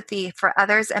more empathy for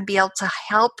others and be able to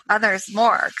help others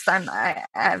more. Because I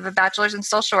have a bachelor's in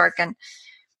social work,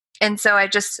 and so I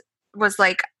just was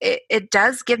like, it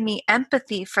does give me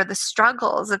empathy for the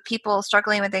struggles of people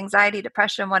struggling with anxiety,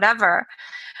 depression, whatever.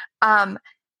 And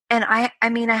I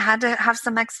had to have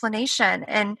some explanation,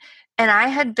 and I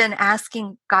had been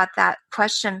asking God that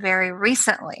question very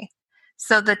recently.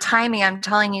 So the timing, I'm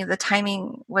telling you, the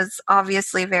timing was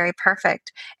obviously very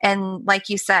perfect. And like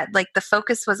you said, the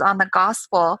focus was on the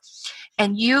gospel,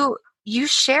 and you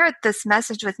shared this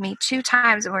message with me 2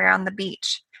 times when we were on the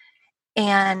beach.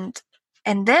 And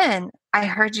then I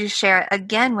heard you share it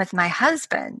again with my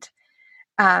husband.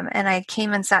 And I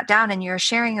came and sat down, and you were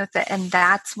sharing with it, and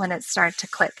that's when it started to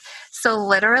click. So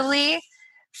literally,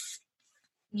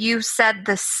 you said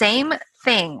the same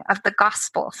thing of the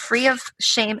gospel, free of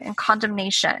shame and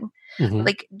condemnation. Mm-hmm.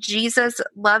 Jesus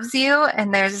loves you,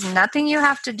 and there's nothing you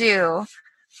have to do.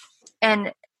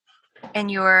 And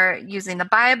you were using the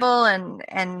Bible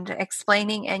and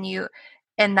explaining,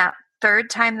 and that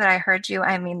third time that I heard you,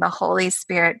 the Holy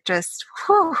Spirit just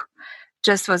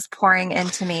was pouring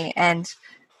into me and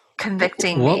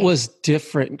convicting me. What was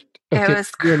different? Okay, it was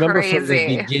crazy. Remember from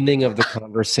the beginning of the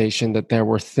conversation that there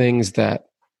were things that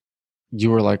you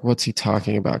were like, what's he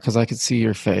talking about? Because I could see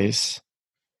your face.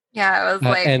 Yeah, it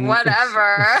was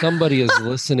whatever. If somebody is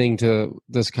listening to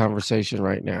this conversation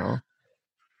right now,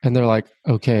 and they're like,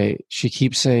 okay, she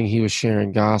keeps saying he was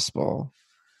sharing gospel.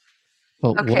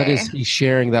 But what Okay. is he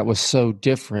sharing that was so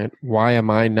different? Why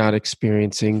am I not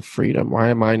experiencing freedom? Why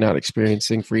am I not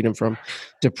experiencing freedom from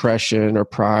depression or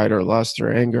pride or lust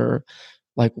or anger?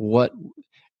 Like what?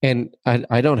 And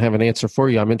I don't have an answer for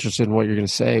you. I'm interested in what you're going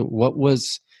to say. What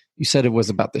was, you said it was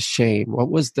about the shame.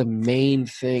 What was the main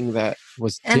thing that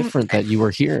was different that you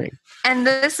were hearing? And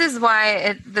this is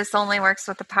why this only works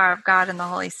with the power of God and the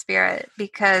Holy Spirit,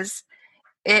 because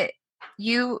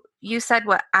you said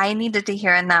what I needed to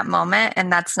hear in that moment,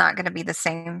 and that's not going to be the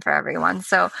same for everyone.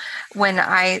 So when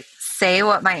I say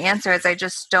what my answer is, I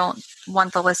just don't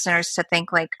want the listeners to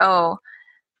think like, oh,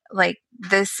 like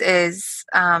this is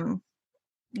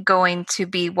going to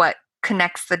be what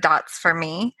connects the dots for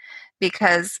me,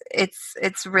 because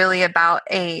it's really about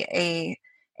a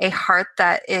heart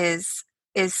that is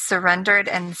surrendered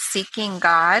and seeking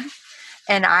God.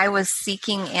 And I was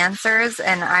seeking answers,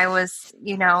 and I was,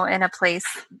 in a place.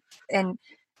 And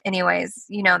anyways,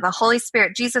 the Holy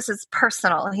Spirit, Jesus is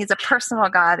personal. He's a personal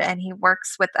God, and he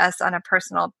works with us on a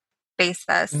personal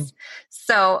basis. Mm.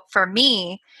 So for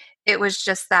me, it was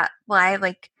just that,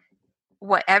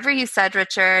 whatever you said,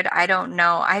 Richard, I don't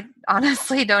know. I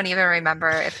honestly don't even remember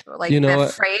if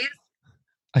the phrase.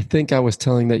 I think I was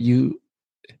telling that you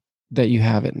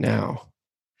have it now.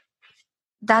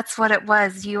 That's what it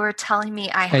was. You were telling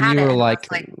me I had it. And you were like,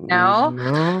 no.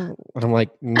 And I'm like,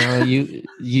 no,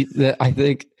 I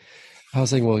think I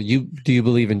was saying, well, do you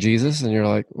believe in Jesus? And you're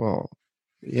like, well,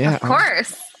 yeah. Of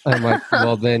course. I'm like,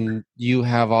 well, then you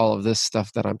have all of this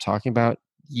stuff that I'm talking about.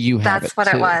 You have That's what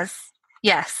it was.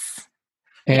 Yes.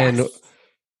 And yes.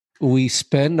 We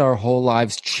spend our whole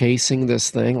lives chasing this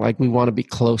thing. Like we want to be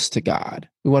close to God.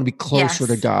 We want to be closer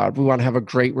to God. We want to have a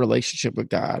great relationship with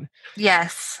God.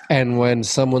 Yes. And when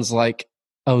someone's like,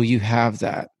 oh, you have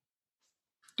that.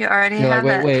 You already have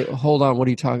it. Wait, hold on. What are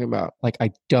you talking about? Like,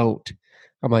 I don't.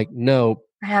 I'm like, no,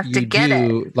 I have to get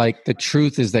it. Like the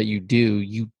truth is that you do.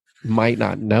 You might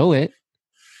not know it.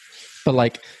 But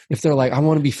like, if they're like, I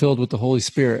want to be filled with the Holy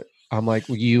Spirit. I'm like,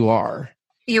 well, you are.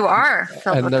 You are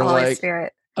filled with the Holy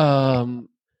Spirit. But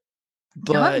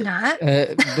no, I'm not.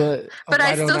 But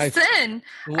I still sin.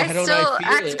 I still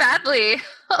act badly.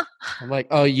 I'm like,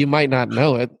 oh, you might not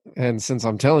know it, and since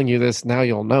I'm telling you this, now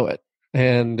you'll know it.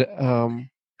 And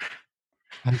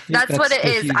that's what it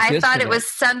is. I thought it was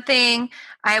something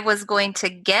I was going to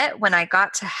get when I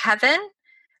got to heaven.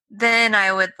 Then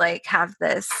I would have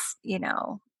this,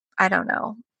 I don't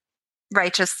know,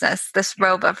 righteousness, this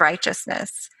robe of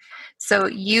righteousness. So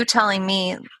you telling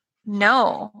me,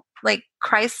 no,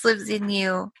 Christ lives in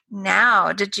you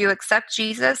now. Did you accept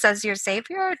Jesus as your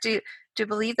Savior? Do you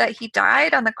believe that he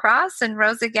died on the cross and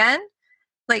rose again?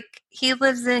 He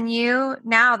lives in you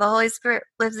now. The Holy Spirit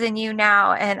lives in you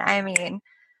now. And I mean,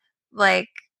 but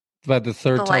the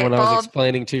third time when I was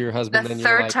explaining to your husband, the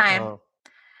third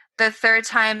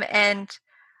time, and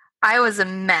I was a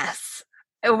mess.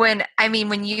 When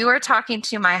you were talking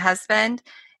to my husband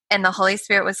and the Holy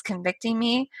Spirit was convicting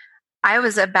me, I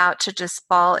was about to just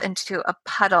fall into a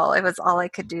puddle. It was all I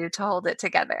could do to hold it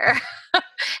together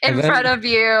in front of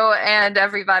you and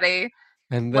everybody.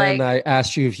 And then I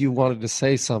asked you if you wanted to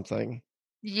say something.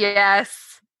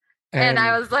 Yes. And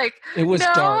I was like, it was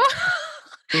no. dark.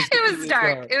 It was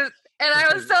dark.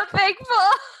 I was so thankful.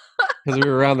 Because we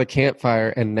were around the campfire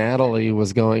and Natalie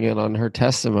was going in on her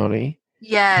testimony.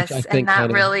 Yes. And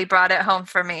that really brought it home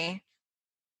for me.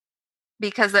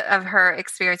 Because of her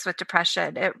experience with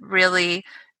depression, it really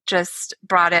just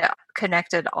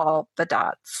connected all the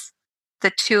dots.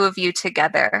 The two of you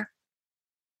together.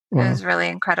 Wow. It was really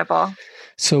incredible.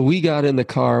 So we got in the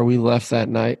car, we left that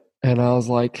night, and I was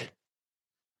like,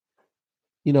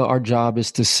 our job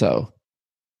is to sow.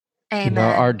 Amen.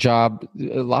 Our job,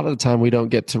 a lot of the time we don't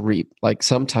get to reap.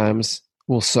 Sometimes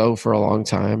we'll sow for a long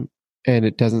time and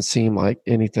it doesn't seem like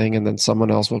anything, and then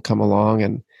someone else will come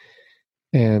along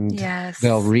and yes.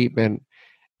 they'll reap.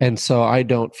 And so I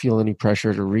don't feel any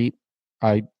pressure to reap.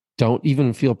 I don't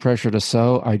even feel pressure to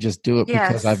sow. I just do it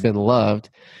because I've been loved.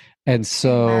 And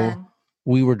so Amen.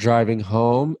 We were driving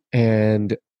home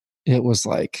and it was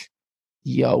like,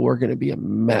 yo, we're going to be a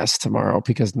mess tomorrow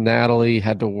because Natalie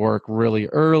had to work really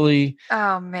early.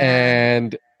 Oh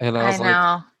man. And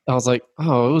I was like,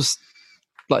 oh, it was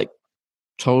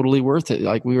totally worth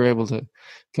it. We were able to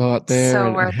go out there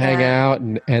and hang out.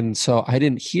 And so I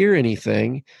didn't hear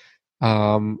anything.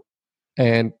 And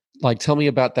tell me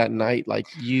about that night,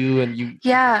 you.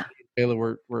 Yeah.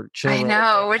 Taylor, we're chilling. I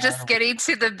know. We're just getting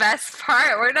to the best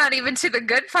part. We're not even to the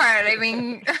good part. I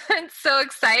mean, it's so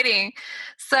exciting.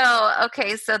 So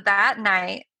that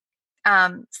night,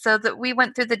 So that we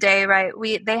went through the day, right?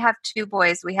 They have 2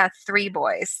 boys. We have 3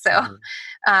 boys. So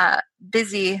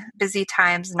busy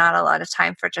times, not a lot of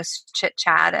time for just chit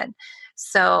chat. And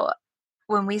so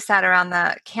when we sat around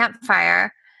the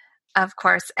campfire, of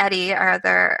course, Eddie,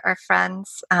 our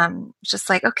friends, just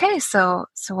like, okay, so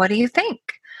what do you think?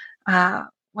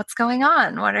 What's going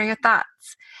on? What are your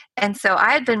thoughts? And so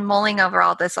I had been mulling over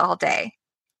all this all day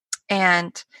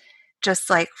and just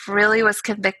like really was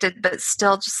convicted, but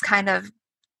still just kind of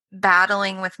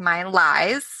battling with my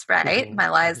lies, right? Mm-hmm. My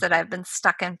lies that I've been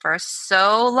stuck in for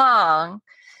so long.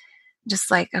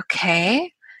 Just like,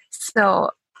 okay.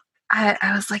 So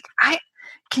I was like,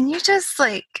 can you just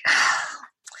like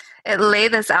lay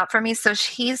this out for me? So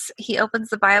he opens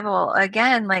the Bible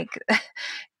again, like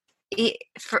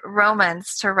for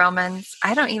Romans.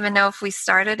 I don't even know if we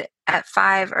started at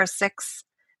 5 or 6,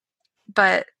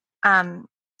 but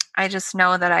I just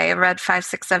know that I read 5,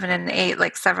 6, 7, and 8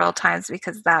 like several times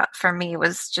because that for me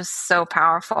was just so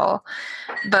powerful.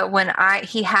 But when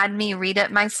he had me read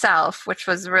it myself, which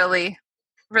was really,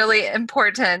 really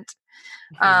important,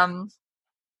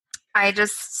 I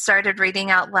just started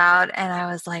reading out loud and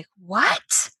I was like,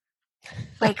 what?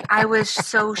 Like I was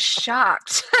so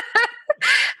shocked.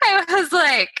 I was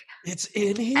like, it's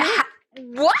in here?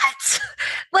 What?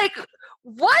 Like,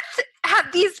 what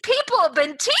have these people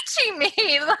been teaching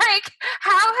me? Like,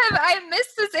 how have I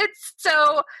missed this? It's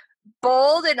so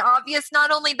bold and obvious.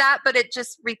 Not only that, but it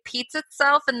just repeats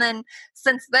itself. And then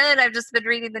since then, I've just been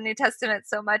reading the New Testament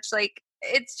so much, like,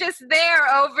 it's just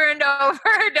there over and over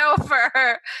and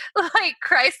over. Like,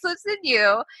 Christ lives in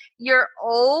you. Your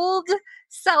old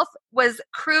self was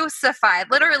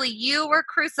crucified. Literally, you were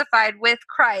crucified with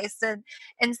Christ.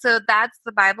 And so that's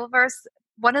the Bible verse.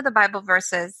 One of the Bible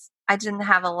verses, I didn't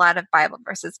have a lot of Bible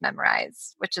verses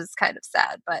memorized, which is kind of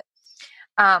sad, but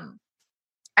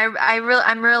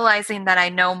I'm realizing that I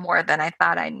know more than I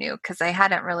thought I knew because I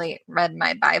hadn't really read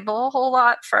my Bible a whole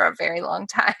lot for a very long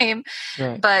time.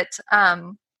 Right. But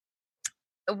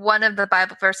one of the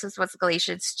Bible verses was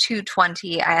Galatians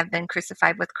 2:20. I have been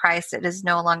crucified with Christ. It is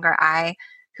no longer I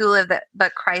who live,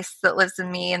 but Christ that lives in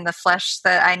me. In the flesh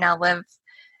that I now live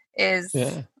is,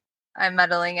 I'm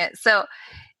muddling it. So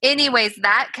anyways,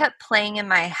 that kept playing in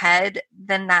my head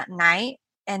then that night.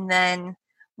 And then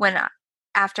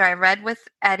after I read with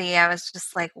Eddie, I was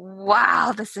just like,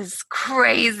 wow, this is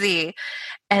crazy.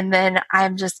 And then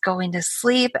I'm just going to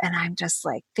sleep and I'm just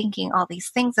like thinking all these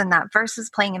things and that verse is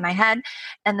playing in my head.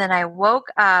 And then I woke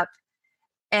up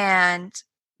and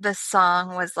the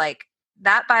song was like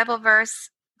that Bible verse,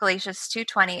 Galatians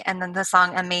 2:20, and then the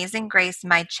song Amazing Grace,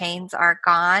 my chains are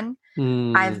gone.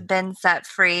 I've been set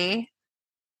free.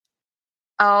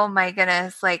 Oh my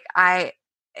goodness. Like I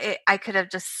could have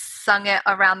just sung it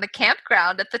around the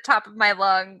campground at the top of my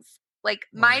lungs. Like,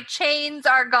 my chains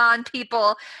are gone,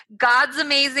 people. God's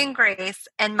amazing grace,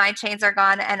 and my chains are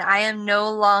gone, and I am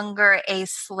no longer a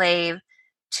slave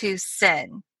to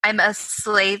sin. I'm a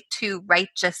slave to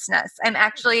righteousness. I'm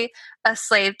actually a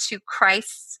slave to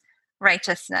Christ's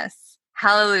righteousness.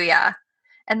 Hallelujah.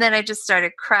 And then I just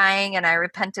started crying, and I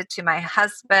repented to my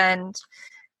husband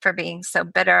for being so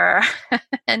bitter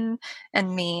and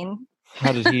mean.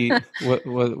 How did he?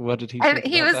 What did he?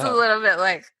 He was a little bit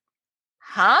like,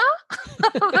 huh?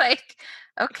 Like,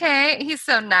 okay, he's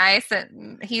so nice,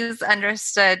 and he's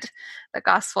understood the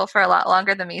gospel for a lot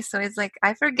longer than me. So he's like,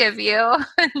 I forgive you,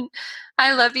 and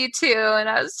I love you too. And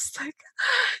I was just like,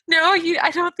 no,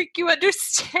 I don't think you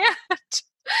understand.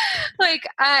 Like,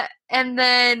 and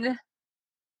then.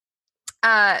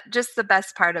 Just the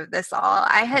best part of this all,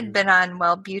 I had been on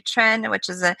Wellbutrin, which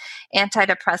is an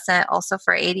antidepressant also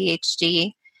for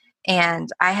ADHD. And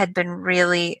I had been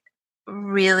really,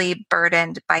 really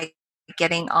burdened by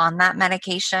getting on that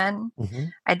medication. Mm-hmm.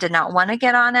 I did not want to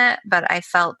get on it, but I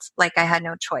felt like I had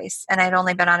no choice. And I'd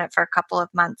only been on it for a couple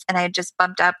of months. And I had just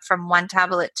bumped up from 1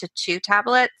 tablet to 2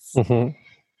 tablets. Mm-hmm.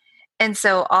 And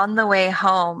so on the way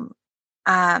home,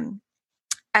 the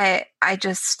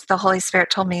Holy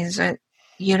Spirit told me that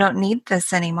you don't need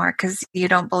this anymore because you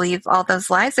don't believe all those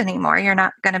lies anymore. You're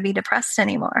not going to be depressed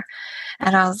anymore.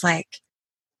 And I was like,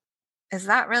 is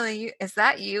that really you? Is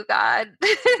that you, God?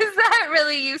 Is that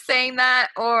really you saying that?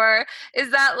 Or is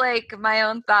that like my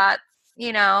own thoughts,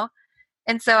 you know?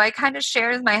 And so I kind of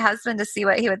shared with my husband to see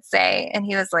what he would say. And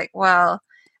he was like, well,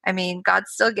 I mean, God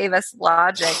still gave us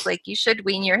logic. Like, you should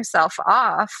wean yourself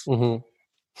off. Mm-hmm.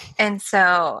 And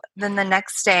so then the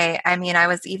next day, I mean, I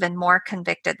was even more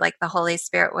convicted. Like, the Holy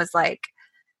Spirit was like,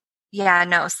 yeah,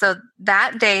 no. So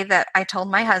that day that I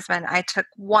told my husband, I took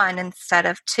 1 instead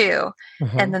of 2.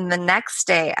 Mm-hmm. And then the next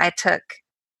day I took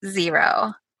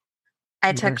 0.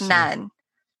 I took none.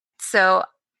 So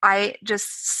I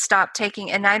just stopped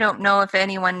taking, and I don't know if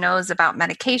anyone knows about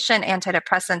medication,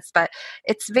 antidepressants, but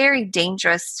it's very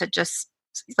dangerous to just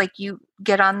like you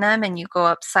get on them and you go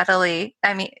up subtly.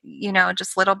 I mean,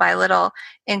 just little by little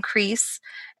increase.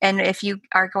 And if you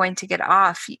are going to get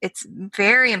off, it's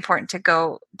very important to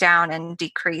go down and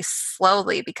decrease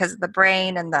slowly because of the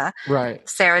brain and the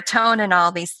serotonin and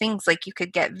all these things. Like you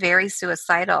could get very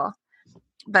suicidal.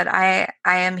 But I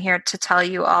am here to tell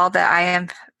you all that I am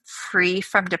free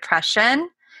from depression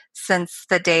since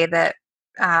the day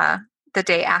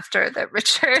after that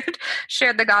Richard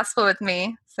shared the gospel with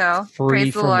me. So free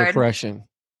praise the from Lord. Depression.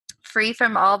 Free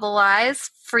from all the lies,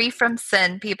 free from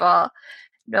sin, people.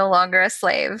 No longer a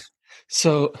slave.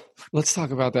 So let's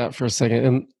talk about that for a second.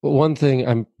 And one thing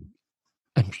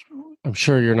I'm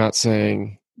sure you're not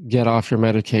saying get off your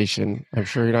medication. I'm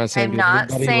sure you're not saying. I'm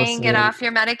not saying get off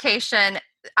your medication.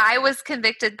 I was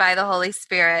convicted by the Holy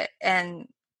Spirit, and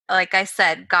like I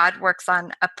said, God works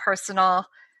on a personal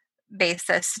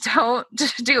basis. Don't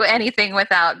do anything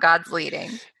without God's leading.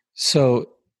 So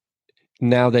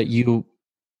now that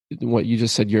what you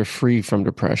just said, you're free from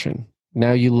depression.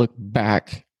 Now you look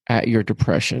back at your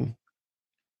depression.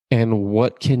 And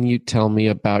what can you tell me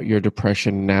about your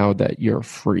depression now that you're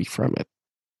free from it?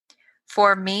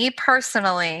 For me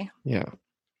personally,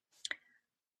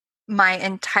 my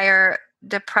entire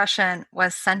depression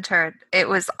was centered. It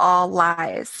was all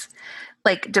lies.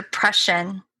 Like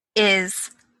depression is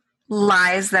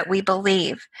lies that we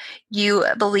believe.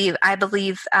 I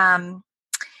believe I'm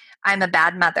a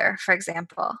bad mother, for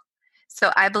example.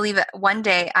 So I believe that one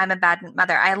day I'm a bad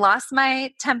mother. I lost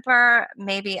my temper.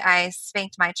 Maybe I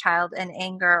spanked my child in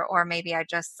anger, or maybe I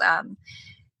just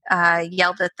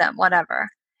yelled at them, whatever.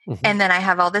 Mm-hmm. And then I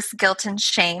have all this guilt and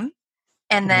shame.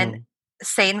 And then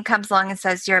Satan comes along and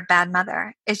says, you're a bad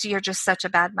mother. You're just such a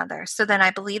bad mother. So then I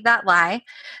believe that lie.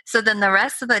 So then the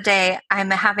rest of the day,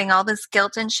 I'm having all this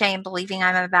guilt and shame, believing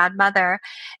I'm a bad mother.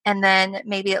 And then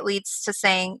maybe it leads to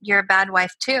saying, you're a bad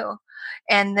wife too.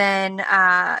 And then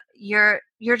you're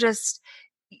just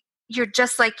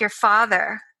like your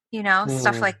father,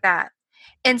 stuff like that.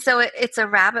 And so it's a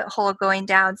rabbit hole going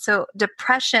down. So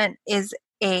depression is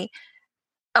a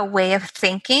way of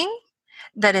thinking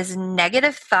that is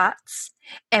negative thoughts.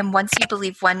 And once you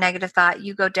believe one negative thought,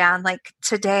 you go down. Like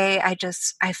today, I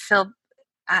feel,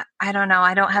 I don't know,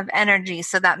 I don't have energy.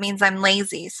 So that means I'm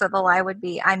lazy. So the lie would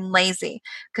be, I'm lazy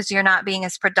because you're not being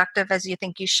as productive as you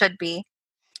think you should be.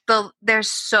 There's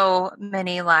so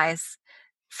many lies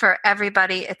for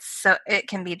everybody. It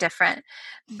can be different,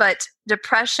 but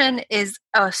depression is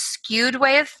a skewed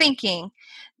way of thinking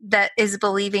that is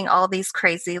believing all these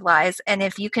crazy lies. And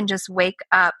if you can just wake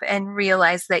up and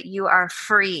realize that you are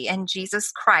free in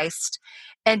Jesus Christ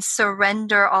and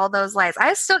surrender all those lies.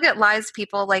 I still get lies,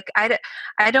 people. Like I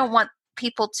don't want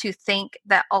people to think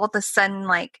that all of a sudden,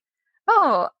 like,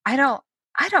 oh, I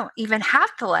don't even have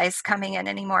the lies coming in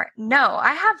anymore. No,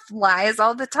 I have lies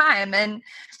all the time. And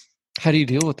how do you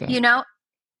deal with that?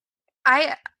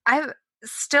 I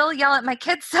still yell at my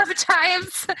kids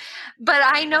sometimes, but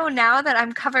I know now that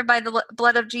I'm covered by the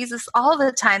blood of Jesus all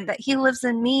the time, that he lives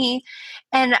in me.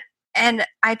 And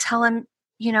I tell him,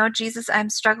 Jesus,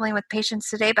 I'm struggling with patience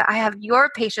today, but I have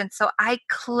your patience. So I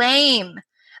claim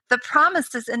the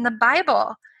promises in the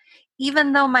Bible.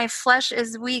 Even though my flesh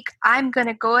is weak, I'm going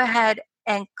to go ahead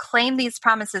and claim these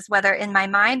promises, whether in my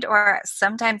mind or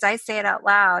sometimes I say it out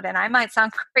loud. And I might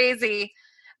sound crazy,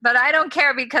 but I don't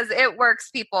care because it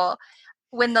works, people.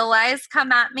 When the lies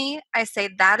come at me, I say,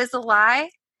 that is a lie.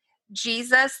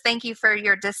 Jesus, thank you for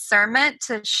your discernment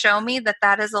to show me that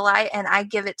that is a lie, and I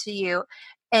give it to you.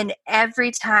 And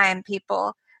every time,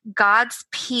 people, God's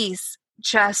peace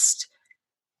just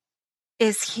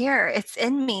is here. It's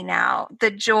in me now. The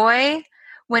joy,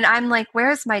 when I'm like,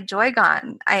 where's my joy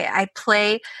gone? I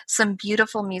play some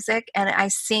beautiful music and I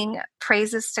sing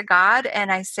praises to God, and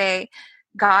I say,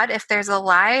 God, if there's a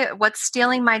lie, what's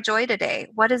stealing my joy today?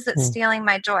 What is it stealing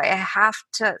my joy? I have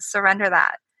to surrender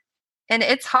that. And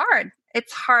it's hard.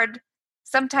 It's hard.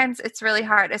 Sometimes it's really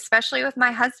hard, especially with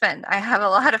my husband. I have a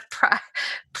lot of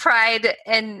pride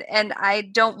and I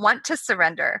don't want to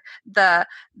surrender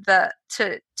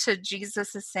to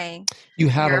Jesus is saying, you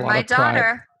had you're a lot my of pride.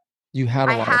 daughter. You had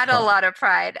a lot I had a lot of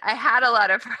pride. I had a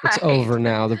lot of pride. It's over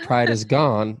now. The pride is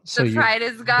gone. So the pride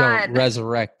is gone. Don't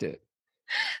resurrect it.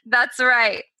 That's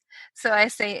right. So I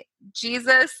say,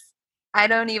 Jesus, I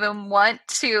don't even want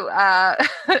to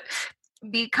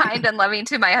be kind and loving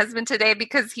to my husband today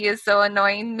because he is so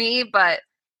annoying me. But,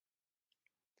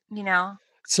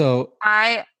 so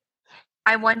I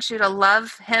want you to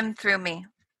love him through me.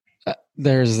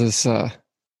 There's this, I'm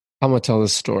going to tell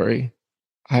this story.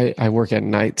 I work at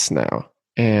nights now,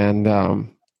 and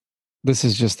this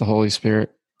is just the Holy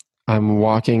Spirit. I'm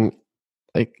walking,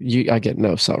 like I get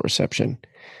no cell reception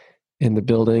in the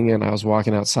building, and I was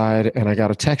walking outside, and I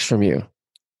got a text from you,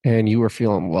 and you were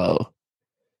feeling low.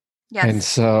 Yes. And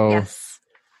so yes.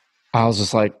 I was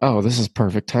just like, oh, this is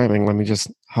perfect timing. Let me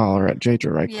just holler at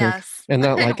Jadra right quick. Yes. And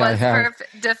not like it was I have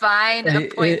divine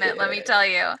appointment, let me tell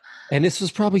you. And this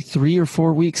was probably 3 or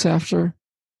 4 weeks after.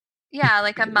 Yeah,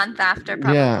 like a month after,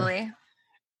 probably. Yeah.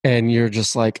 And you're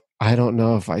just like, I don't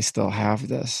know if I still have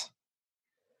this.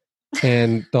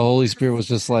 And the Holy Spirit was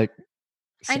just like,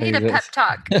 I need a pep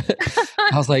talk.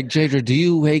 I was like, Jadra, do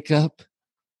you wake up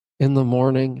in the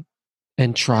morning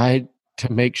and try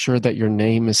to make sure that your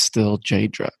name is still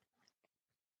Jadra?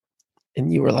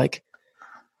 And you were like,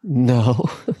 no.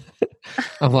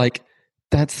 I'm like,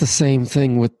 that's the same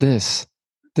thing with this.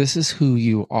 This is who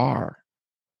you are.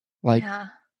 Like, yeah.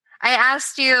 I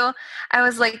asked you, I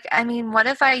was like, I mean, what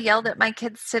if I yelled at my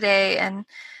kids today and,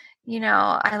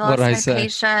 I lost my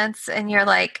patience? And you're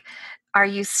like, are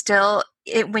you still,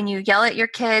 when you yell at your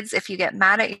kids, if you get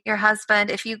mad at your husband,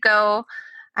 if you go,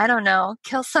 I don't know,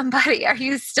 kill somebody, are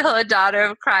you still a daughter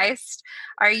of Christ?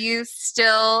 Are you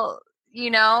still,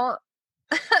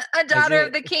 a daughter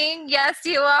of the King? Yes,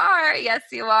 you are. Yes,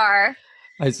 you are.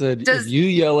 I said, if you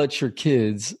yell at your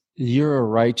kids, you're a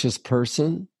righteous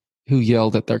person who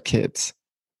yelled at their kids.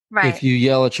 Right. If you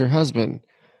yell at your husband,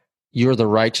 you're the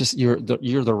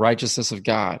righteousness of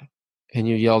God, and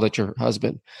you yelled at your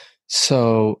husband.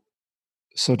 So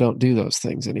don't do those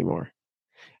things anymore.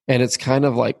 And it's kind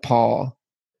of like Paul,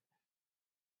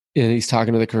 and he's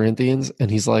talking to the Corinthians,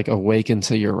 and he's like, awaken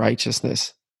to your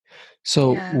righteousness.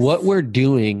 So what we're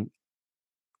doing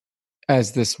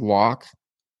as this walk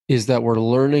is that we're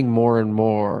learning more and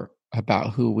more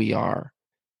about who we are.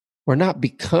 We're not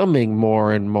becoming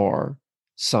more and more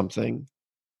something.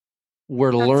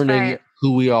 We're learning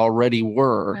who we already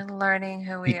were. We're learning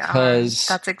who we are. Because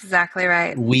that's exactly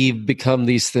right. We've become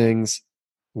these things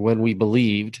when we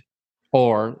believed,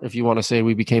 or if you want to say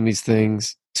we became these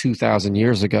things 2,000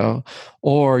 years ago,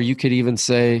 or you could even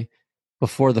say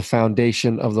before the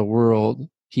foundation of the world,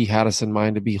 he had us in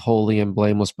mind to be holy and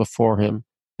blameless before him.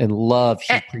 And love,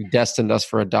 he predestined us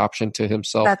for adoption to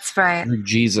himself. That's right. Through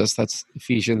Jesus. That's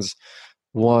Ephesians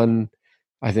 1,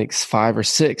 I think 5 or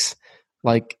 6.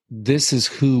 Like, this is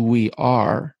who we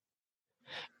are.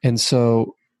 And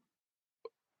so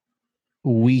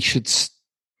we should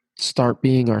start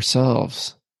being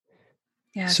ourselves.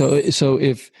 Yes. So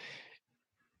if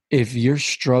you're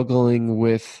struggling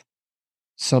with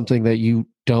something that you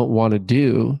don't want to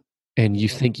do and you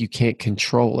think you can't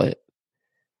control it,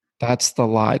 that's the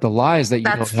lie. The lie is that you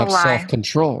don't have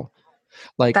self-control.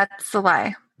 Like, that's the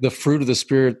lie. The fruit of the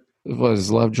Spirit was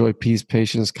love, joy, peace,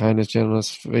 patience, kindness, gentleness,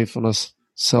 faithfulness,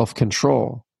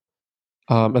 self-control.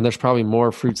 And there's probably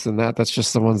more fruits than that. That's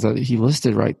just the ones that he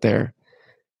listed right there.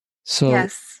 So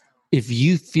if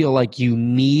you feel like you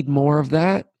need more of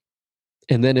that,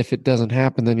 and then if it doesn't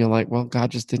happen, then you're like, well, God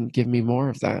just didn't give me more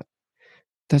of that.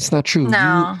 That's not true.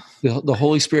 No. The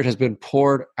Holy Spirit has been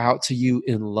poured out to you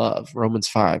in love. Romans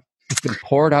 5. It's been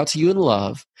poured out to you in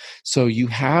love. So you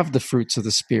have the fruits of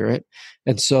the Spirit.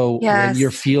 And so when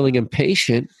you're feeling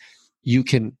impatient, you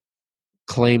can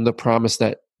claim the promise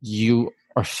that you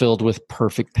are filled with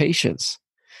perfect patience.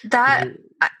 Can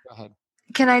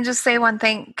I just say one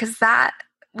thing? Because that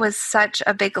was such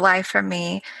a big lie for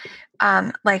me.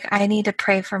 Like, I need to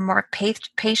pray for more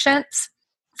patience,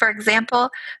 for example.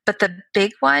 But the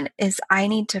big one is I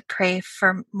need to pray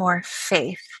for more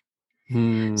faith.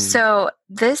 So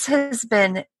this has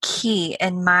been key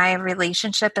in my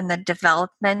relationship and the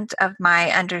development of my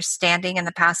understanding in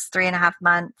the past 3.5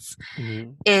 months,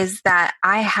 is that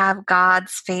I have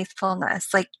God's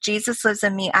faithfulness. Like, Jesus lives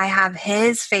in me. I have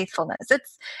his faithfulness.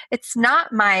 It's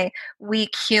not my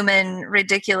weak, human,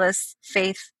 ridiculous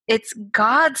faith. It's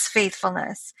God's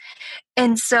faithfulness.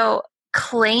 And so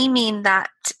claiming that,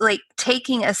 like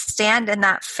taking a stand in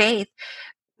that faith,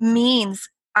 means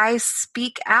I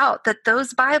speak out that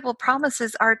those Bible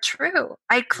promises are true.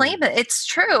 I claim it. It's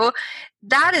true.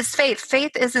 That is faith.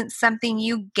 Faith isn't something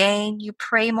you gain, you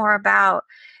pray more about.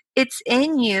 It's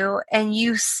in you, and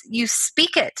you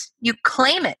speak it. You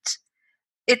claim it.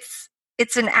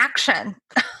 It's an action.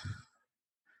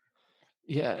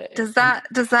 Yeah. Does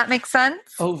that make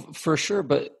sense? Oh, for sure.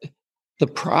 But the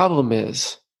problem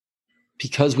is,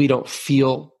 because we don't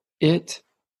feel it,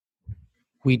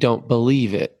 we don't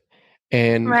believe it.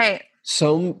 And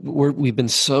so we've been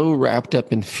so wrapped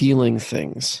up in feeling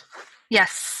things.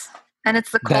 Yes. And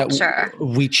it's the culture.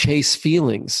 We chase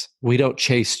feelings. We don't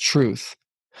chase truth.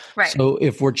 Right. So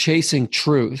if we're chasing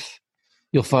truth,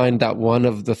 you'll find that one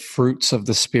of the fruits of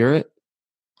the Spirit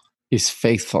is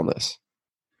faithfulness,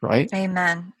 right?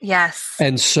 Amen. Yes.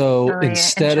 And so Really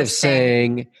instead of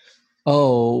saying,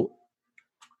 oh,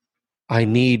 I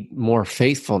need more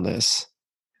faithfulness,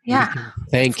 we can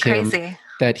thank him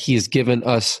that he's given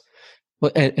us,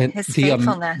 and his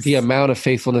faithfulness. The amount of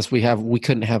faithfulness we have, we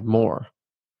couldn't have more.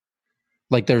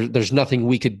 Like there's nothing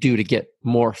we could do to get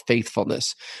more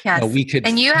faithfulness. Yes. We could,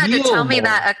 and you had to tell me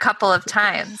that a couple of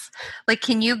times. Like,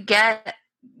 can you get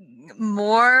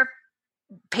more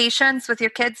patience with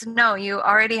your kids? No, you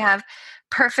already have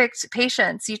perfect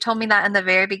patience. You told me that in the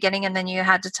very beginning, and then you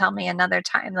had to tell me another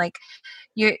time. Like,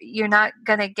 you're not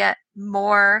going to get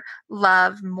more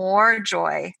love, more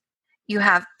joy. You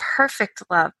have perfect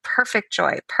love, perfect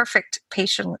joy, perfect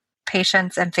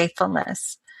patience and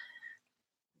faithfulness.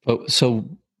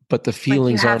 But the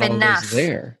feelings aren't always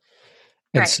there.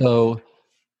 And so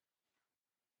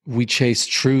we chase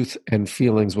truth and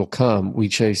feelings will come. We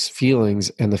chase feelings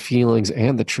and the feelings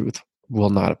and the truth will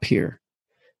not appear.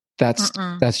 That's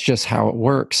just how it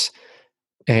works.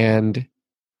 And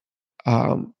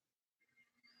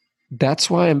that's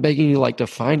why I'm begging you, like, to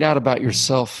find out about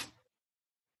yourself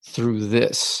through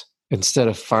this instead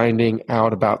of finding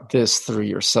out about this through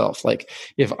yourself. Like,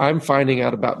 if I'm finding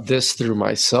out about this through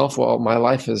myself, well, my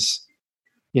life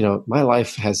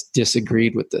has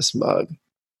disagreed with this mug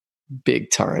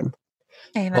big time.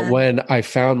 Amen. But when I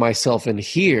found myself in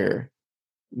here,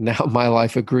 now my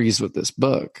life agrees with this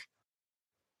book.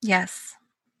 Yes.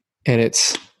 And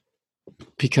it's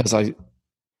because I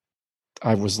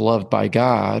was loved by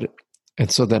God. And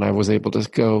so then I was able to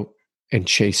go and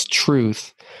chase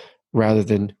truth rather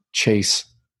than chase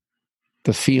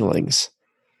the feelings.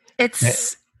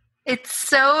 It's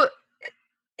so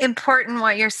important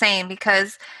what you're saying,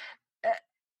 because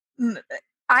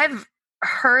I've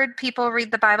heard people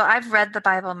read the Bible. I've read the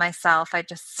Bible myself. I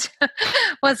just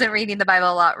wasn't reading the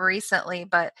Bible a lot recently,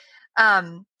 but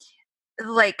I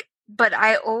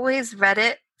always read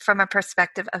it from a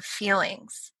perspective of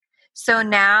feelings. So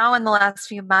now in the last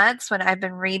few months, when I've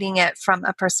been reading it from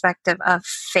a perspective of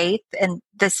faith, and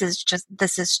this is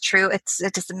true.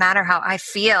 It doesn't matter how I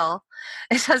feel.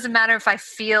 It doesn't matter if I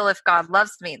feel if God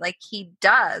loves me, like he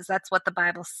does. That's what the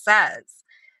Bible says.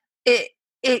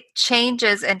 It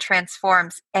changes and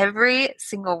transforms every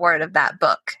single word of that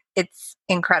book. It's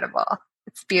incredible.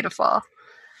 It's beautiful.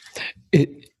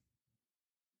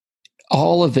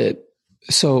 All of it.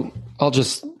 So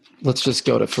let's just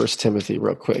go to 1 Timothy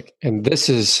real quick. And this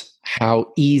is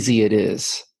how easy it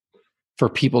is for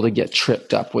people to get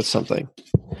tripped up with something.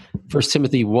 1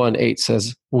 Timothy 1:8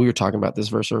 says, we were talking about this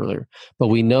verse earlier, but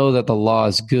we know that the law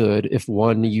is good if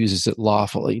one uses it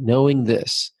lawfully, knowing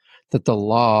this, that the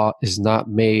law is not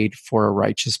made for a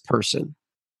righteous person,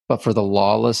 but for the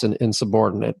lawless and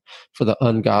insubordinate, for the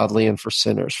ungodly and for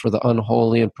sinners, for the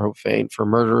unholy and profane, for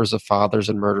murderers of fathers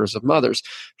and murderers of mothers,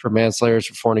 for manslayers,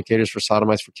 for fornicators, for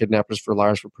sodomites, for kidnappers, for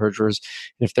liars, for perjurers,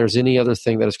 and if there's any other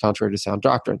thing that is contrary to sound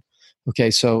doctrine.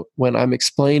 Okay, so when I'm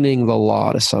explaining the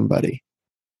law to somebody,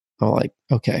 I'm like,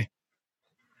 okay,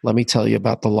 let me tell you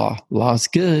about the law. Law is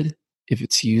good if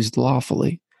it's used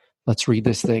lawfully. Let's read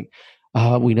this thing.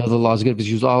 We know the law is good if it's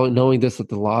used lawfully, knowing this, that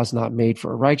the law is not made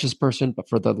for a righteous person, but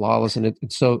for the lawless. And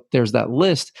so there's that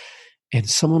list, and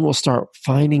someone will start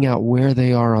finding out where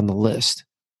they are on the list.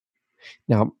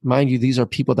 Now, mind you, these are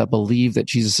people that believe that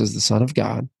Jesus is the Son of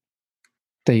God.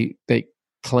 They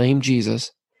claim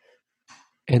Jesus,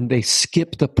 and they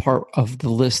skip the part of the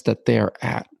list that they're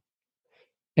at.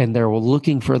 And they're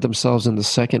looking for themselves in the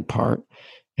second part,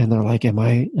 and they're like, am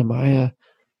I a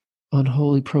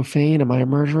unholy profane? Am I a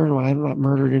murderer? No, I have not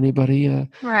murdered anybody.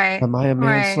 Right. Am I a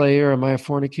manslayer? Right. Am I a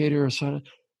fornicator? Or something?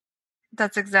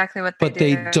 That's exactly what they do. But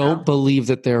they don't believe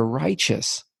that they're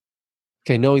righteous.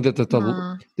 Okay, knowing that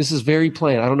this is very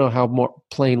plain. I don't know how more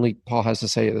plainly Paul has to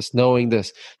say this. Knowing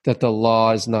this, that the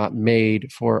law is not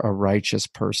made for a righteous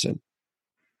person.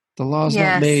 The law is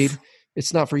not made.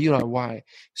 It's not for you. Not why.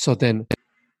 So then,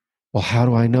 well, how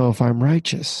do I know if I'm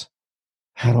righteous?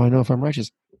 How do I know if I'm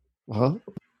righteous? Well,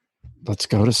 let's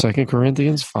go to 2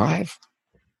 Corinthians 5.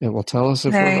 It will tell us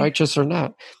if we're righteous or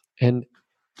not. And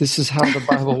this is how the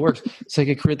Bible works.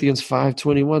 2 Corinthians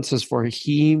 5:21 says, for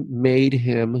he made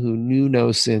him who knew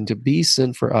no sin to be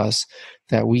sin for us,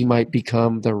 that we might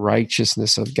become the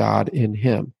righteousness of God in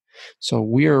him. So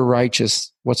we are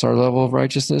righteous. What's our level of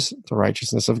righteousness? The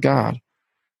righteousness of God.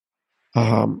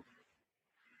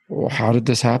 Well, how did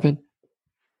this happen?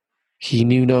 He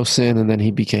knew no sin, and then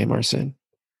he became our sin.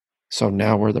 So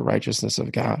now we're the righteousness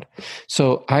of God.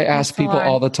 So I ask Praise the people Lord.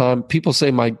 all the time, people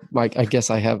say my, I guess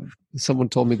I have, someone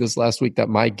told me this last week that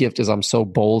my gift is I'm so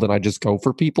bold and I just go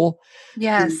for people.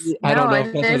 Yes. I don't No, know if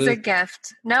it that's what is it a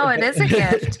gift. No, it is a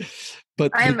gift.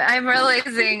 But I'm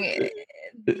realizing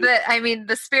that, I mean,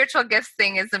 the spiritual gifts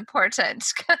thing is important.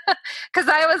 Because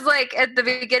I was like, at the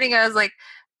beginning, I was like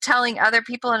telling other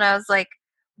people, and I was like,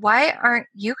 why aren't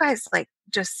you guys like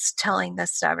just telling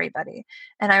this to everybody?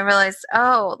 And I realized,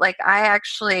 oh, like I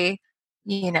actually,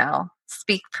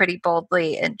 speak pretty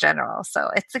boldly in general. So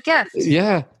it's a gift.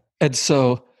 yeah. And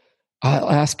so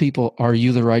I'll ask people, are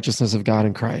you the righteousness of God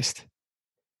in Christ?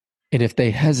 And if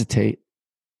they hesitate,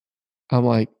 I'm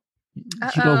like,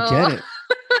 you don't get it.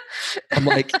 I'm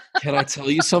like, can I tell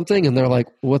you something? And they're like,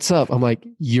 what's up? I'm like,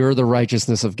 you're the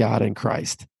righteousness of God in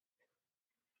Christ.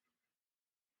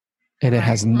 And it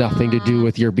has nothing to do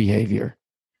with your behavior.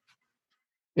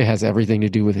 It has everything to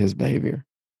do with his behavior.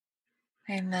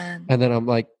 Amen. And then I'm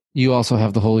like, you also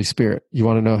have the Holy Spirit. You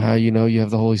want to know how you know you have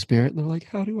the Holy Spirit? And they're like,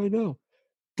 how do I know?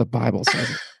 The Bible says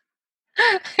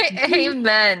it.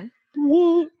 Amen.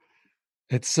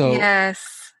 It's so.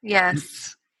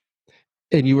 Yes.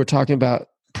 And you were talking about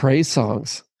praise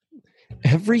songs.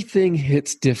 Everything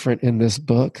hits different in this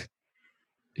book,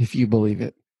 if you believe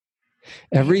it.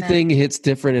 Everything hits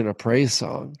different in a praise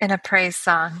song. In a praise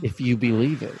song. If you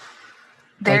believe it.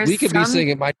 Like we could be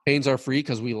singing My Chains Are Free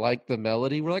because we like the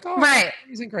melody. We're like, oh, right.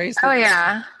 Amazing Grace. Oh,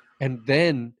 yeah. And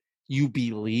then you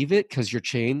believe it because your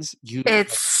chains.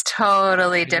 It's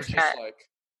totally different. Like,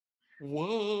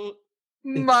 whoa.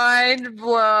 Mind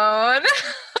blown.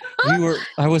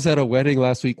 I was at a wedding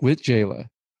last week with Jayla.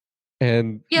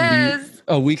 And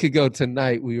a week ago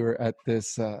tonight, we were at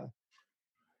this,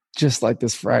 just like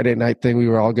this Friday night thing. We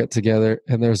were all get together,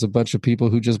 and there's a bunch of people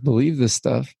who just believe this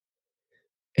stuff.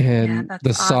 And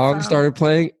the song started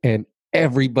playing, and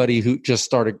everybody who just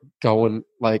started going,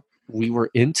 like, we were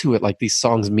into it. Like, these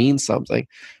songs mean something.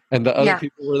 And the other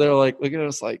people were there, like, looking at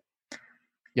us like,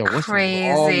 yo, what's crazy.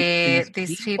 wrong with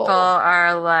these people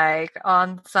are like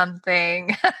on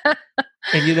something.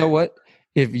 And you know what?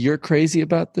 If you're crazy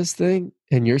about this thing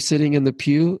and you're sitting in the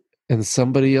pew and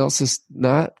somebody else is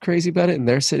not crazy about it and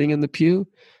they're sitting in the pew,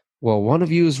 well, one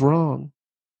of you is wrong.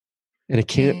 And it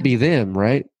can't be them,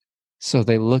 right? So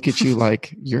they look at you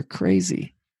like you're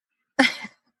crazy.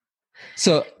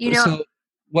 So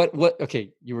what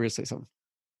okay, you were going to say something.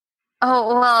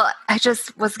 Oh, well, I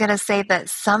just was going to say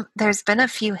that there's been a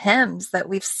few hymns that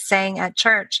we've sang at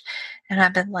church, and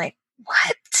I've been like,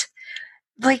 what?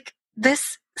 Like,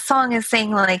 this song is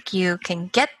saying, like, you can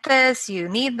get this, you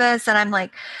need this. And I'm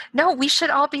like, no, we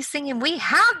should all be singing, we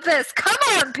have this. Come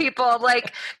on, people.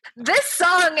 Like, this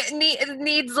song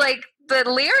needs, like, the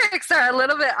lyrics are a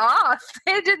little bit off.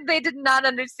 They did not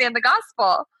understand the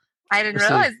gospel. I didn't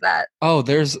realize that. Oh,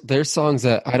 there's songs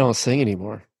that I don't sing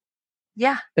anymore.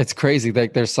 Yeah. It's crazy.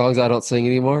 Like, there's songs I don't sing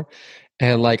anymore.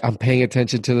 And like, I'm paying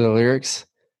attention to the lyrics.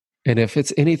 And if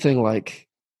it's anything like,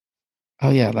 oh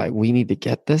yeah, like, we need to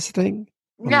get this thing.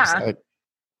 I'm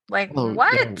like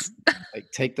what?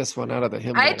 Like, take this one out of the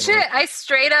hymn. I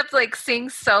straight up like sing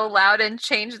so loud and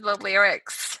change the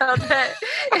lyrics so that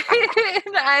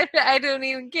I don't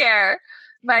even care.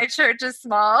 My church is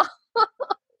small.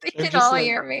 They can all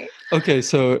hear me. Okay,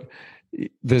 so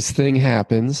this thing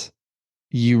happens.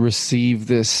 You receive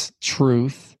this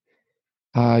truth.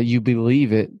 You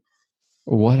believe it.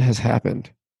 What has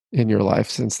happened in your life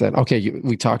since then? Okay,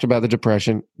 we talked about the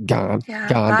depression. Gandhi.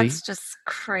 That's just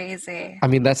crazy. I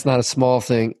mean, that's not a small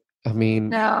thing. I mean,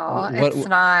 no, it's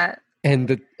not.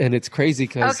 And it's crazy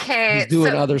because he's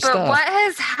doing other stuff. But what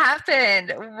has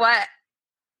happened?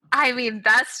 I mean,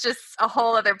 that's just a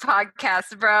whole other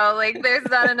podcast, bro. Like, there's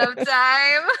not enough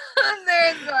time.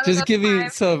 Just give me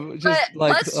some, a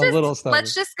little stuff.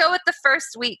 Let's just go with the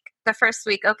first week.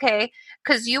 Okay?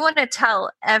 Because you want to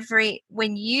tell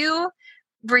when you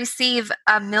receive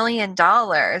 $1 million,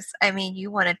 I mean, you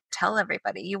want to tell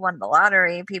everybody you won the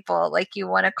lottery, people. Like, you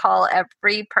want to call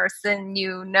every person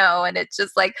you know, and it's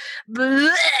just like,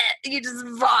 bleh, you just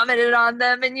vomit it on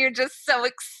them, and you're just so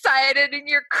excited, and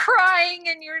you're crying,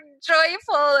 and you're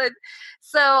joyful. And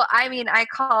so, I mean, I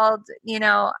called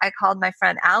my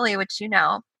friend Allie, which she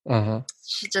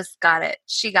just got it.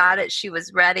 She got it. She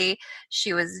was ready.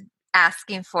 She was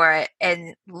asking for it,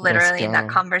 and literally in that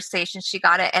conversation she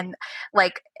got it. And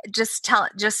like, just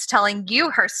telling you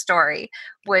her story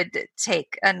would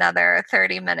take another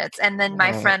 30 minutes. And then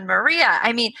my friend Maria,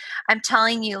 I mean, I'm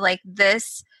telling you, like,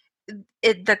 this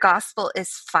the gospel is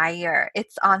fire.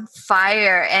 It's on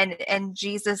fire, and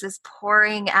Jesus is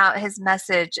pouring out his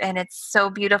message, and it's so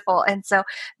beautiful. And so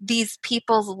these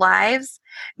people's lives,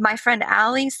 my friend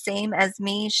Allie, same as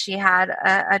me, she had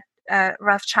a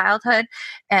rough childhood,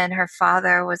 and her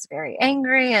father was very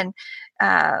angry, and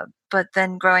but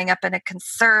then growing up in a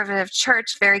conservative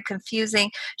church, very confusing.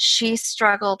 She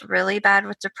struggled really bad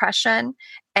with depression,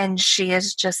 and she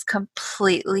is just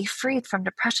completely freed from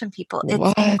depression, people.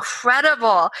 It's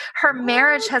incredible. Her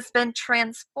marriage has been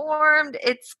transformed.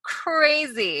 It's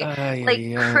crazy.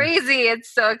 Crazy. It's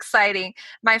so exciting.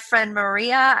 My friend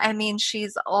Maria, I mean,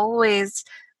 she's always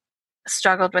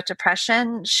struggled with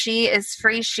depression. She is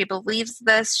free. She believes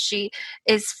this. She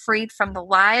is freed from the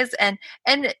lies. And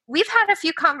we've had a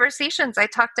few conversations. I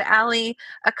talked to Allie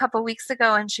a couple weeks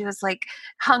ago, and she was like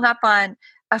hung up on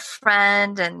a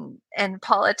friend and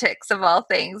politics of all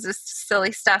things, just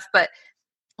silly stuff. But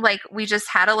like, we just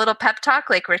had a little pep talk.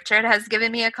 Like, Richard has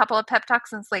given me a couple of pep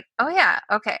talks, and it's like, oh yeah,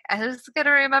 okay, I'm just going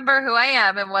to remember who I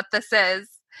am and what this is.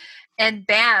 And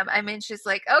bam, I mean, she's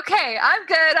like, okay, I'm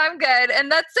good. And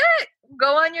that's it.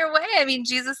 Go on your way. I mean,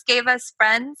 Jesus gave us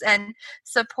friends and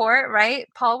support, right?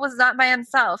 Paul was not by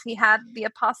himself. He had the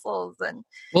apostles. That's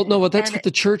what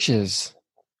the church is.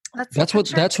 That's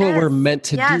what we're meant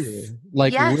to do.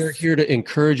 Like, we're here to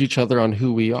encourage each other on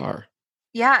who we are.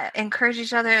 Yeah. Encourage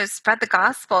each other to spread the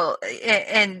gospel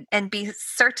and be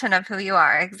certain of who you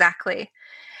are. Exactly.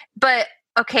 But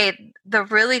okay, the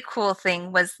really cool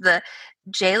thing was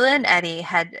Jayla and Eddie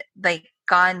had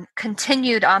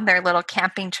continued on their little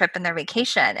camping trip and their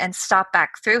vacation and stopped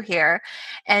back through here,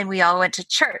 and we all went to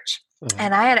church. Mm-hmm.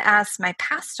 And I had asked my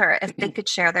pastor if they could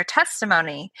share their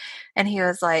testimony, and he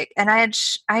was like, and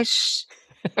this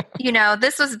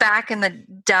was back in the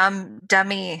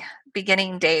dummy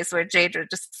beginning days where Jadra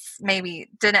just maybe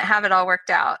didn't have it all worked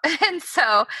out. And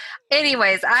so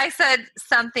anyways, I said,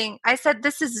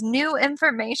 this is new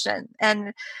information.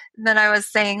 And then I was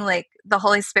saying, like, the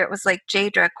Holy Spirit was like,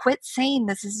 Jadra, quit saying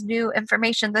this is new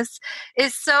information. This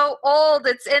is so old.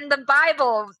 It's in the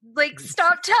Bible. Like,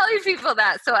 stop telling people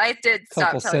that. So I did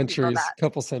stop telling people that.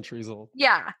 Couple centuries old.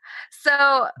 Yeah.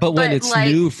 So, but when it's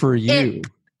new for you,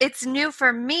 it's new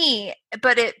for me,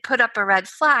 but it put up a red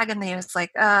flag, and he was like,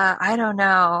 I don't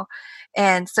know.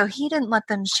 And so he didn't let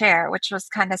them share, which was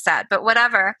kind of sad, but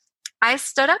whatever. I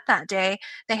stood up that day.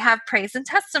 They have praise and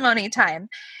testimony time,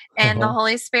 and the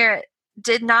Holy Spirit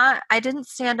I didn't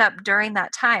stand up during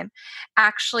that time.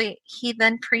 Actually, he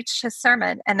then preached his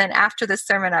sermon. And then after the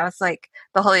sermon, I was like,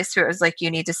 the Holy Spirit was like, you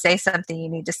need to say something. You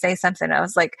need to say something. I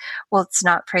was like, well, it's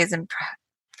not praise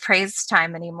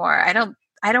time anymore. I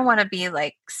don't want to be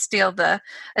like steal the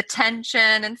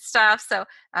attention and stuff. So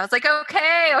I was like,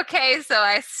 okay. So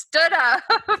I stood up.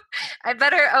 I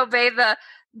better obey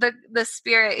the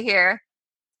Spirit here.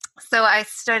 So I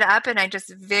stood up, and I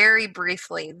just very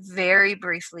briefly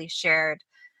shared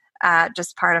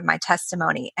just part of my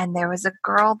testimony. And there was a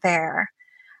girl there,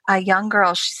 a young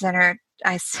girl. She's in her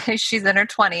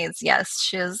 20s.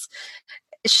 Yes,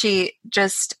 she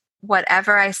just,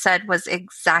 whatever I said was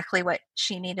exactly what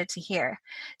she needed to hear.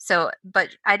 So, but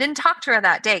I didn't talk to her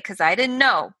that day because I didn't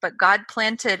know, but God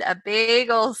planted a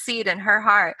big old seed in her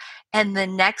heart. And the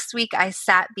next week I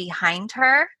sat behind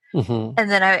her, and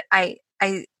then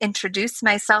I introduced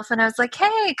myself, and I was like,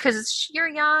 hey, cause you're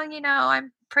young,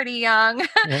 I'm pretty young.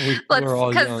 Yeah,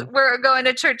 because we're going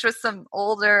to church with some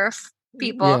older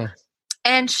people. Yeah.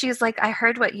 And she's like, I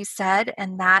heard what you said.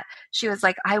 And she was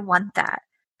like, I want that.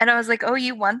 And I was like, oh,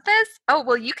 you want this? Oh,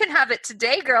 well, you can have it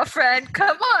today, girlfriend.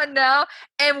 Come on now.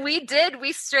 And we did.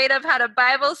 We straight up had a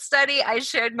Bible study. I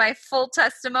shared my full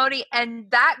testimony. And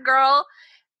that girl,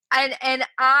 and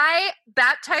I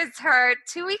baptized her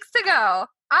 2 weeks ago.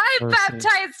 I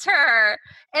baptized her.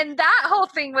 And that whole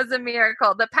thing was a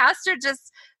miracle. The pastor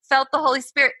just felt the Holy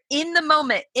Spirit in the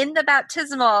moment, in the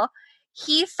baptismal.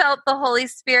 He felt the Holy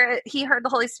Spirit. He heard the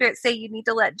Holy Spirit say, you need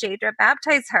to let Jadra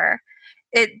baptize her.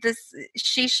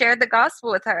 She shared the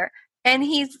gospel with her, and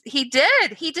he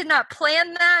did. He did not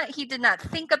plan that. He did not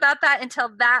think about that until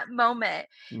that moment.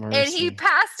 Mercy. And he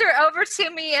passed her over to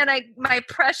me, and my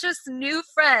precious new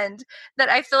friend that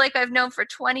I feel like I've known for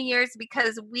 20 years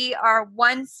because we are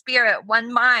one spirit,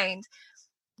 one mind.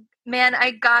 Man,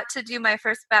 I got to do my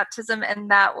first baptism, and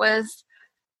that was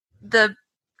the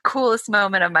coolest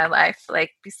moment of my life,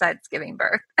 like besides giving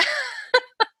birth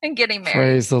and getting married.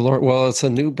 Praise the Lord. Well, it's a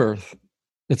new birth.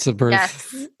 It's a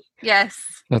birth. Yes.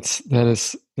 That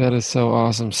is so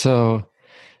awesome. So,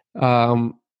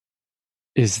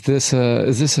 is this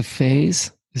a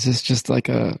phase? Is this just like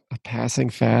a passing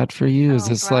fad for you? Is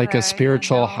this like a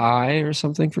spiritual high or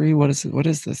something for you? What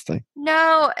is this thing?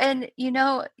 No, and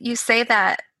you say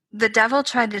that the devil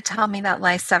tried to tell me that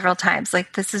lie several times.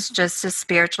 Like, this is just a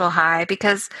spiritual high,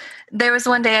 because there was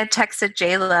one day I texted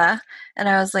Jayla and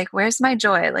I was like, where's my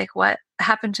joy? Like, what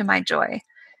happened to my joy?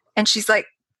 And she's like,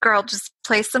 girl, just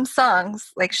play some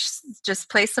songs. Like, just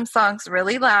play some songs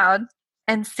really loud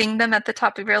and sing them at the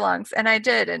top of your lungs. And I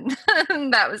did. And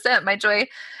that was it. My joy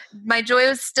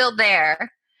was still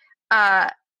there.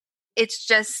 It's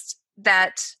just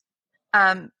that,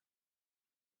 I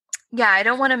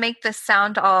don't want to make this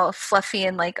sound all fluffy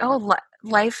and like, oh,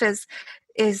 life is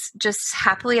just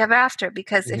happily ever after.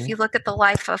 Because if you look at the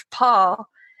life of Paul,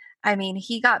 I mean,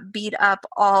 he got beat up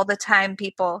all the time,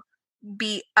 people.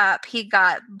 Beat up. He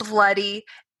got bloody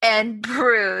and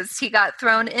bruised. He got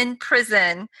thrown in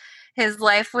prison. His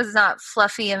life was not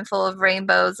fluffy and full of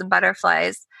rainbows and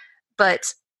butterflies,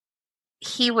 but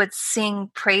he would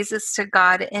sing praises to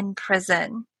God in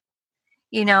prison.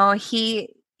 He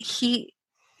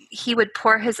would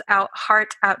pour his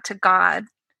heart out to God,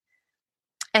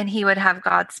 and he would have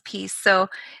God's peace. So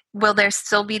will there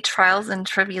still be trials and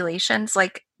tribulations?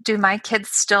 Like, do my kids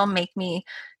still make me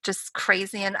just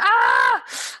crazy and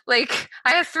like,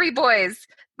 I have 3 boys.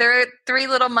 They're 3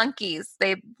 little monkeys.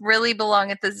 They really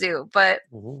belong at the zoo. But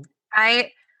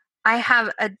I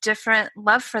have a different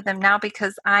love for them now,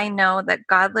 because I know that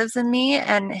God lives in me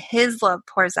and his love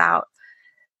pours out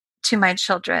to my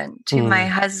children, to my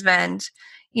husband.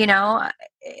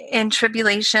 In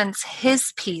tribulations,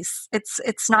 his peace.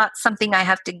 It's not something I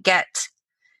have to get.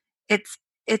 It's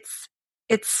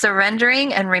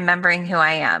surrendering and remembering who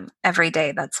I am every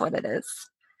day. That's what it is.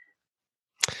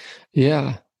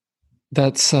 Yeah.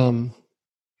 That's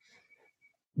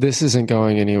this isn't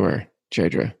going anywhere,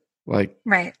 Jadra. Like,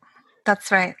 right.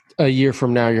 That's right. A year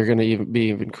from now, you're going to be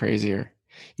even crazier.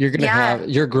 You're going to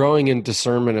you're growing in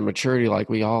discernment and maturity like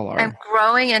we all are. I'm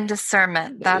growing in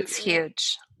discernment. That's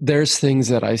huge. There's things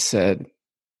that I said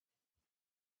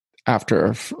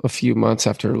after a few months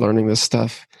after learning this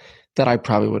stuff that I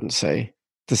probably wouldn't say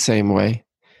the same way.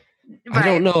 Right. I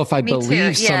don't know if I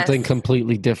believe something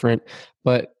completely different,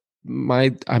 but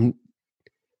I'm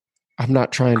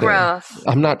not trying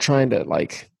to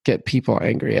like get people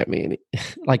angry at me.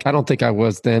 Like, I don't think I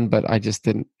was then, but I just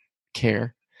didn't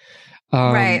care.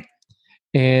 Right.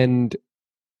 And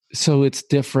so it's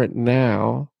different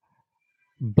now,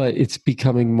 but it's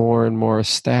becoming more and more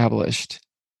established.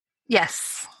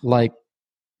 Yes. Like,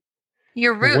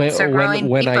 your roots are growing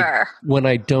deeper. When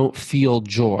I don't feel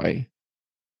joy,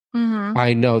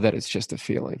 I know that it's just a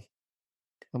feeling.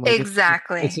 I'm like,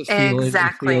 exactly. It's a feeling.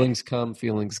 Exactly. Feelings come,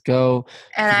 feelings go.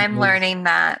 And I'm learning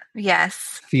that.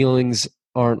 Yes. Feelings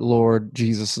aren't Lord.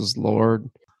 Jesus is Lord.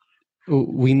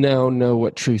 We now know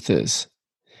what truth is.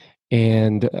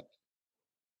 And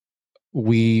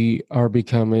we are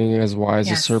becoming as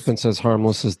wise as serpents, as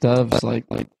harmless as doves. Like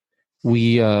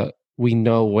we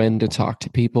know when to talk to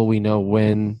people. We know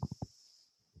when,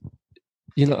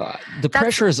 the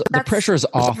pressure is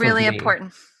off. Really of me.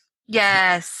 important.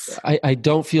 Yes. I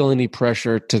don't feel any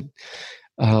pressure to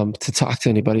talk to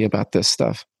anybody about this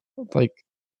stuff. Like,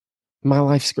 my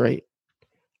life's great.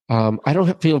 I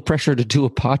don't feel pressure to do a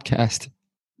podcast,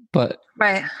 but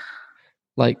right.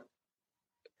 Like,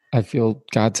 I feel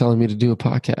God telling me to do a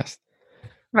podcast.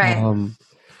 Right.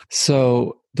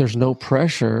 So there's no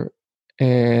pressure.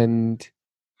 And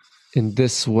in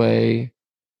this way,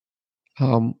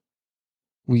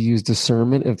 we use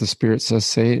discernment. If the Spirit says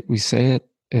say it, we say it.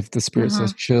 If the Spirit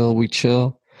says chill, we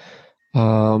chill.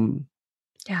 And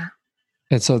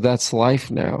so that's life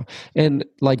now. And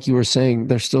like you were saying,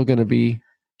 there's still going to be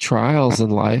trials in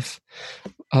life.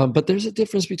 But there's a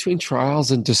difference between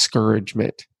trials and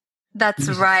discouragement. That's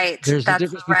right. There's a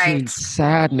difference between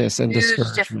sadness and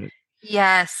discouragement.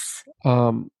 Yes.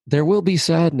 There will be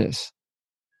sadness,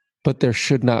 but there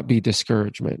should not be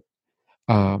discouragement.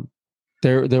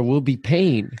 There will be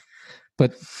pain,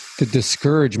 but the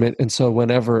discouragement. And so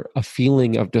whenever a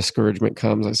feeling of discouragement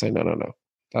comes, I say, no,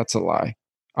 that's a lie.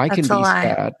 I can be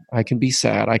sad. I can be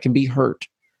sad. I can be hurt,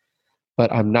 but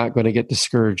I'm not going to get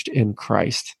discouraged in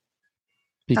Christ.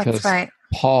 Because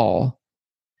Paul,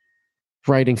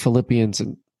 writing Philippians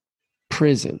in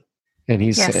prison, and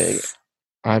he's saying,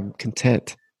 I'm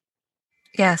content.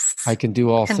 Yes. I can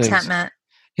do all things.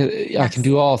 I can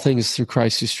do all things through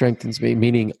Christ who strengthens me,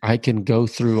 meaning I can go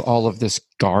through all of this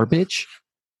garbage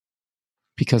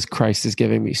because Christ is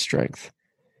giving me strength.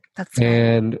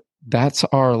 And that's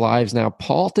our lives now.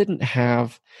 Paul didn't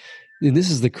have, and this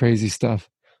is the crazy stuff,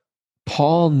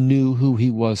 Paul knew who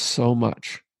he was so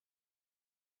much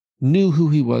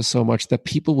that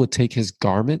people would take his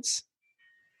garments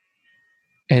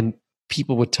and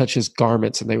people would touch his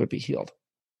garments and they would be healed.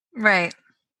 Right.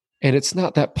 And it's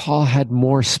not that Paul had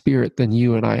more spirit than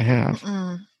you and I have.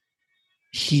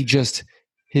 He just,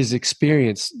 his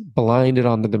experience blinded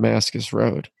on the Damascus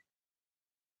Road.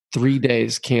 3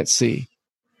 days, can't see.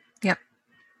 Yep.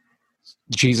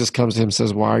 Jesus comes to him and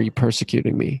says, why are you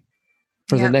persecuting me?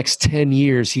 For the next 10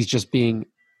 years, he's just being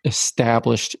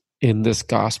established in this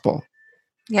gospel.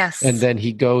 Yes. And then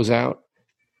he goes out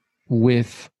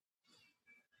with,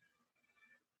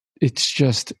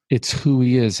 it's who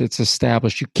he is. It's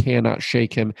established. You cannot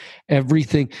shake him.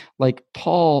 Everything, like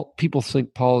Paul, people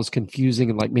think Paul is confusing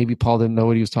and like maybe Paul didn't know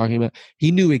what he was talking about.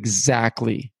 He knew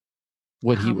exactly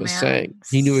what he was saying.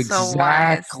 He knew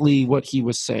exactly what he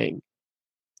was saying.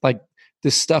 Like,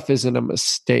 this stuff isn't a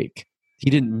mistake. He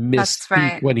didn't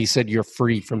misspeak when he said you're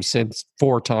free from sin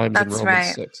 4 times in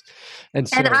Romans 6. And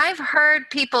I've heard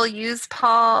people use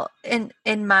Paul in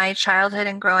my childhood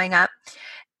and growing up,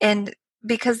 and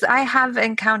because I have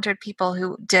encountered people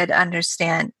who did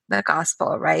understand the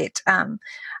gospel, right?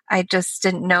 I just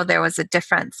didn't know there was a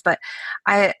difference, but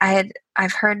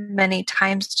I've heard many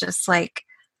times just like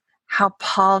how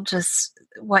Paul just,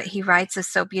 what he writes is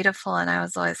so beautiful. And I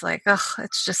was always like, oh,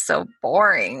 it's just so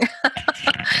boring.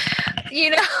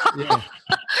 Yeah.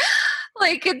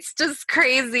 Like, it's just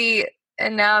crazy.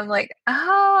 And now I'm like,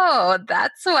 oh,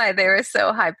 that's why they were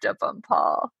so hyped up on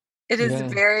Paul. It is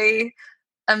very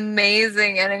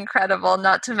amazing and incredible,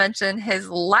 not to mention his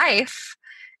life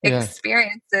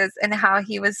experiences and how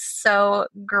he was so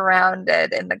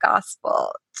grounded in the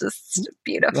gospel. Just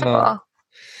beautiful.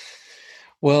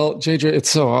 Well, Jadra, it's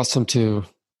so awesome too.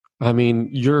 I mean,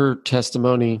 your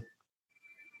testimony,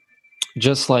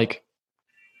 just like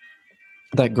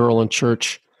that girl in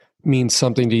church, means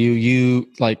something to you.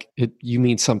 You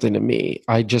mean something to me.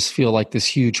 I just feel like this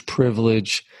huge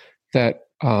privilege that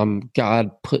God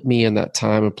put me in that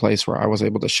time and place where I was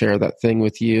able to share that thing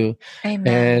with you. Amen.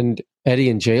 And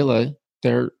Eddie and Jayla,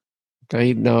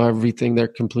 they know everything. They're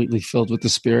completely filled with the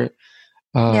Spirit.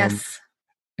 Yes.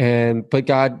 But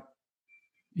God,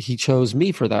 he chose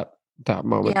me for that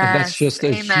moment. Yes. And that's just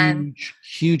a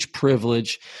huge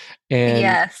privilege.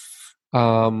 And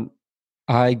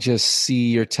I just see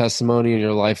your testimony and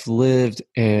your life lived,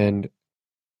 and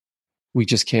we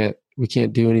can't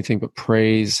do anything but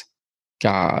praise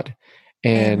God.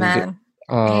 And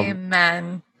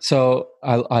Amen. So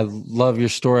I love your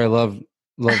story. I love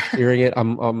hearing it.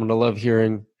 I'm gonna love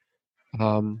hearing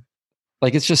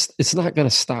it's not gonna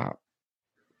stop.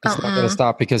 It's not gonna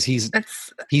stop because he's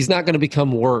not gonna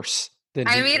become worse.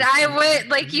 I would,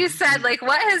 like you said, like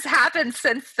what has happened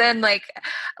since then? Like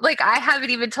I haven't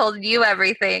even told you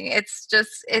everything. It's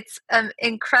just, it's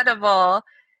incredible.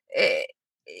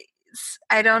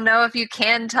 I don't know if you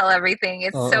can tell everything.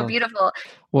 It's so beautiful.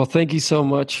 Well, thank you so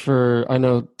much for,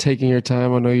 taking your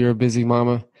time. I know you're a busy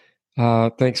mama.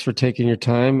 Thanks for taking your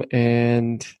time,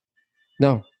 and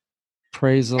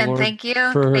praise the Lord. Thank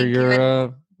you for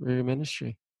your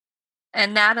ministry.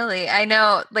 And Natalie, I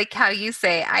know, like how you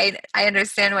say, I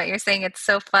understand what you're saying. It's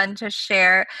so fun to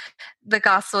share the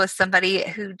gospel with somebody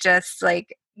who just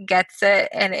like gets it,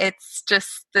 and it's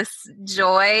just this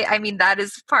joy. I mean, that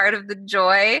is part of the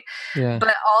joy,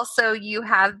 but also you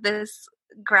have this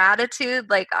gratitude.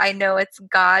 Like, I know it's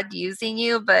God using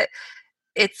you, but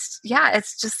it's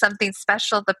just something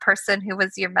special. The person who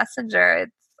was your messenger.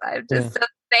 I'm just so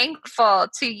thankful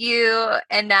to you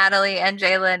and Natalie and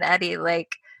Jayla and Eddie,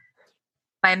 like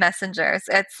my messengers.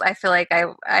 I feel like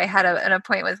I had an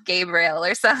appointment with Gabriel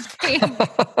or something.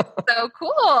 So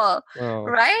cool,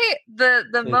 right?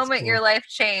 The moment your life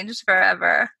changed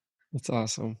forever. That's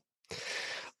awesome.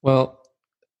 Well,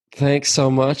 thanks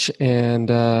so much, and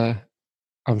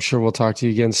I'm sure we'll talk to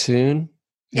you again soon.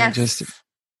 Yes. And just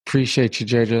appreciate you,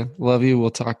 Jadra. Love you. We'll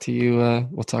talk to you.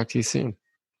 We'll talk to you soon.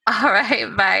 All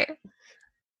right. Bye.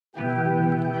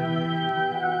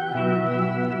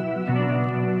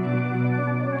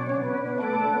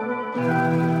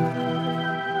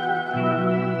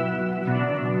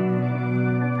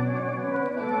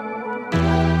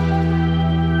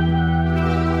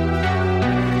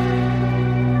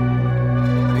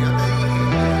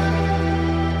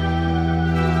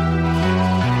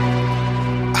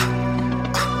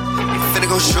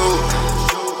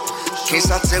 Can't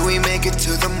stop till we make it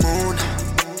to the moon.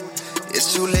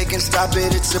 It's too late, can't stop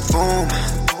it, it's a boom.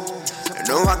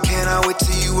 No, I cannot wait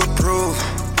till you approve.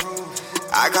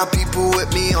 I got people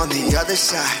with me on the other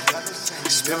side.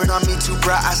 Spirit on me too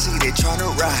bright, I see they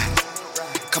tryna ride.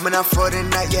 Coming out for the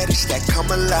night, yeah, this that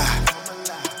come alive.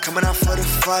 Coming out for the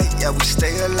fight, yeah, we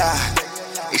stay alive.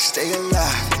 We stay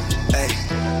alive,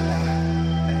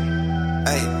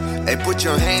 hey, put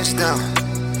your hands down.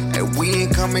 And we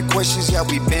ain't coming questions, yeah,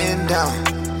 we been down.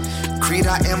 Creed,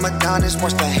 I am Adonis,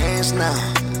 watch the hands now.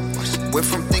 Went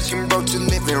from thinking broke to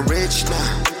living rich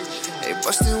now. Hey,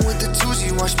 bustin' with the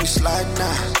Tuesday, watch me slide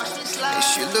now. Hey,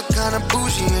 she look kinda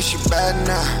bougie and she bad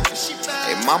now.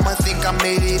 Hey, mama think I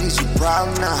made it, is you proud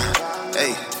now?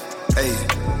 Hey,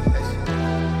 hey.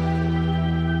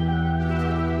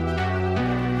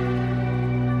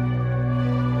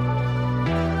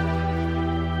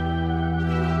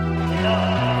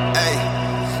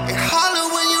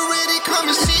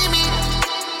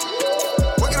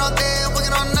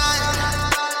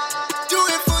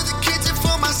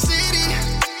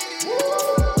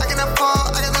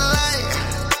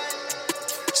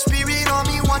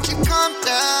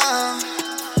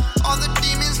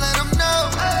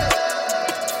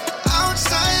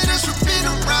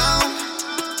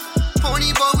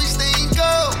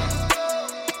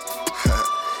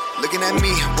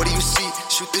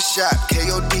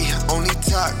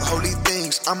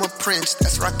 I'm a prince,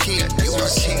 that's Rakim, you a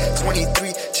king.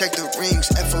 23, check the rings,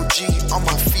 FOG, on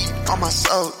my feet, on my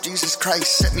soul. Jesus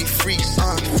Christ, set me free,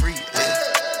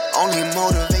 Only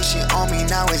motivation on me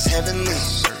now is heavenly.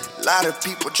 Lot of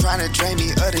people trying to drain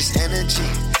me of this energy.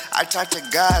 I talked to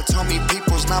God, told me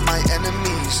people's not my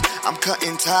enemies. I'm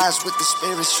cutting ties with the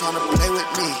spirits trying to play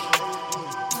with me.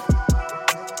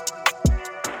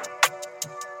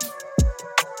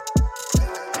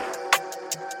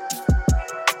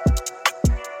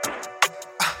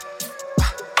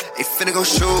 Finna go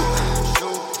shoot.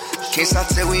 Can't stop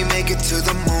till we make it to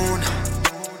the moon.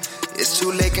 It's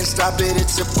too late, can't stop it,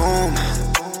 it's a boom.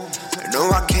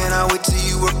 No, I cannot wait till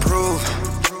you approve.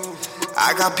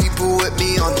 I got people with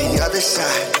me on the other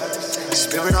side.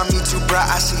 Spirit on me too bright,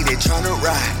 I see they tryna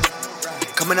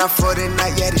ride. Coming out for the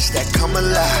night, yeah, this that come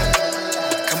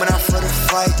alive. Coming out for the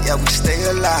fight, yeah, we stay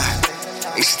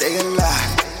alive. They stay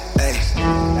alive,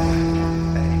 hey.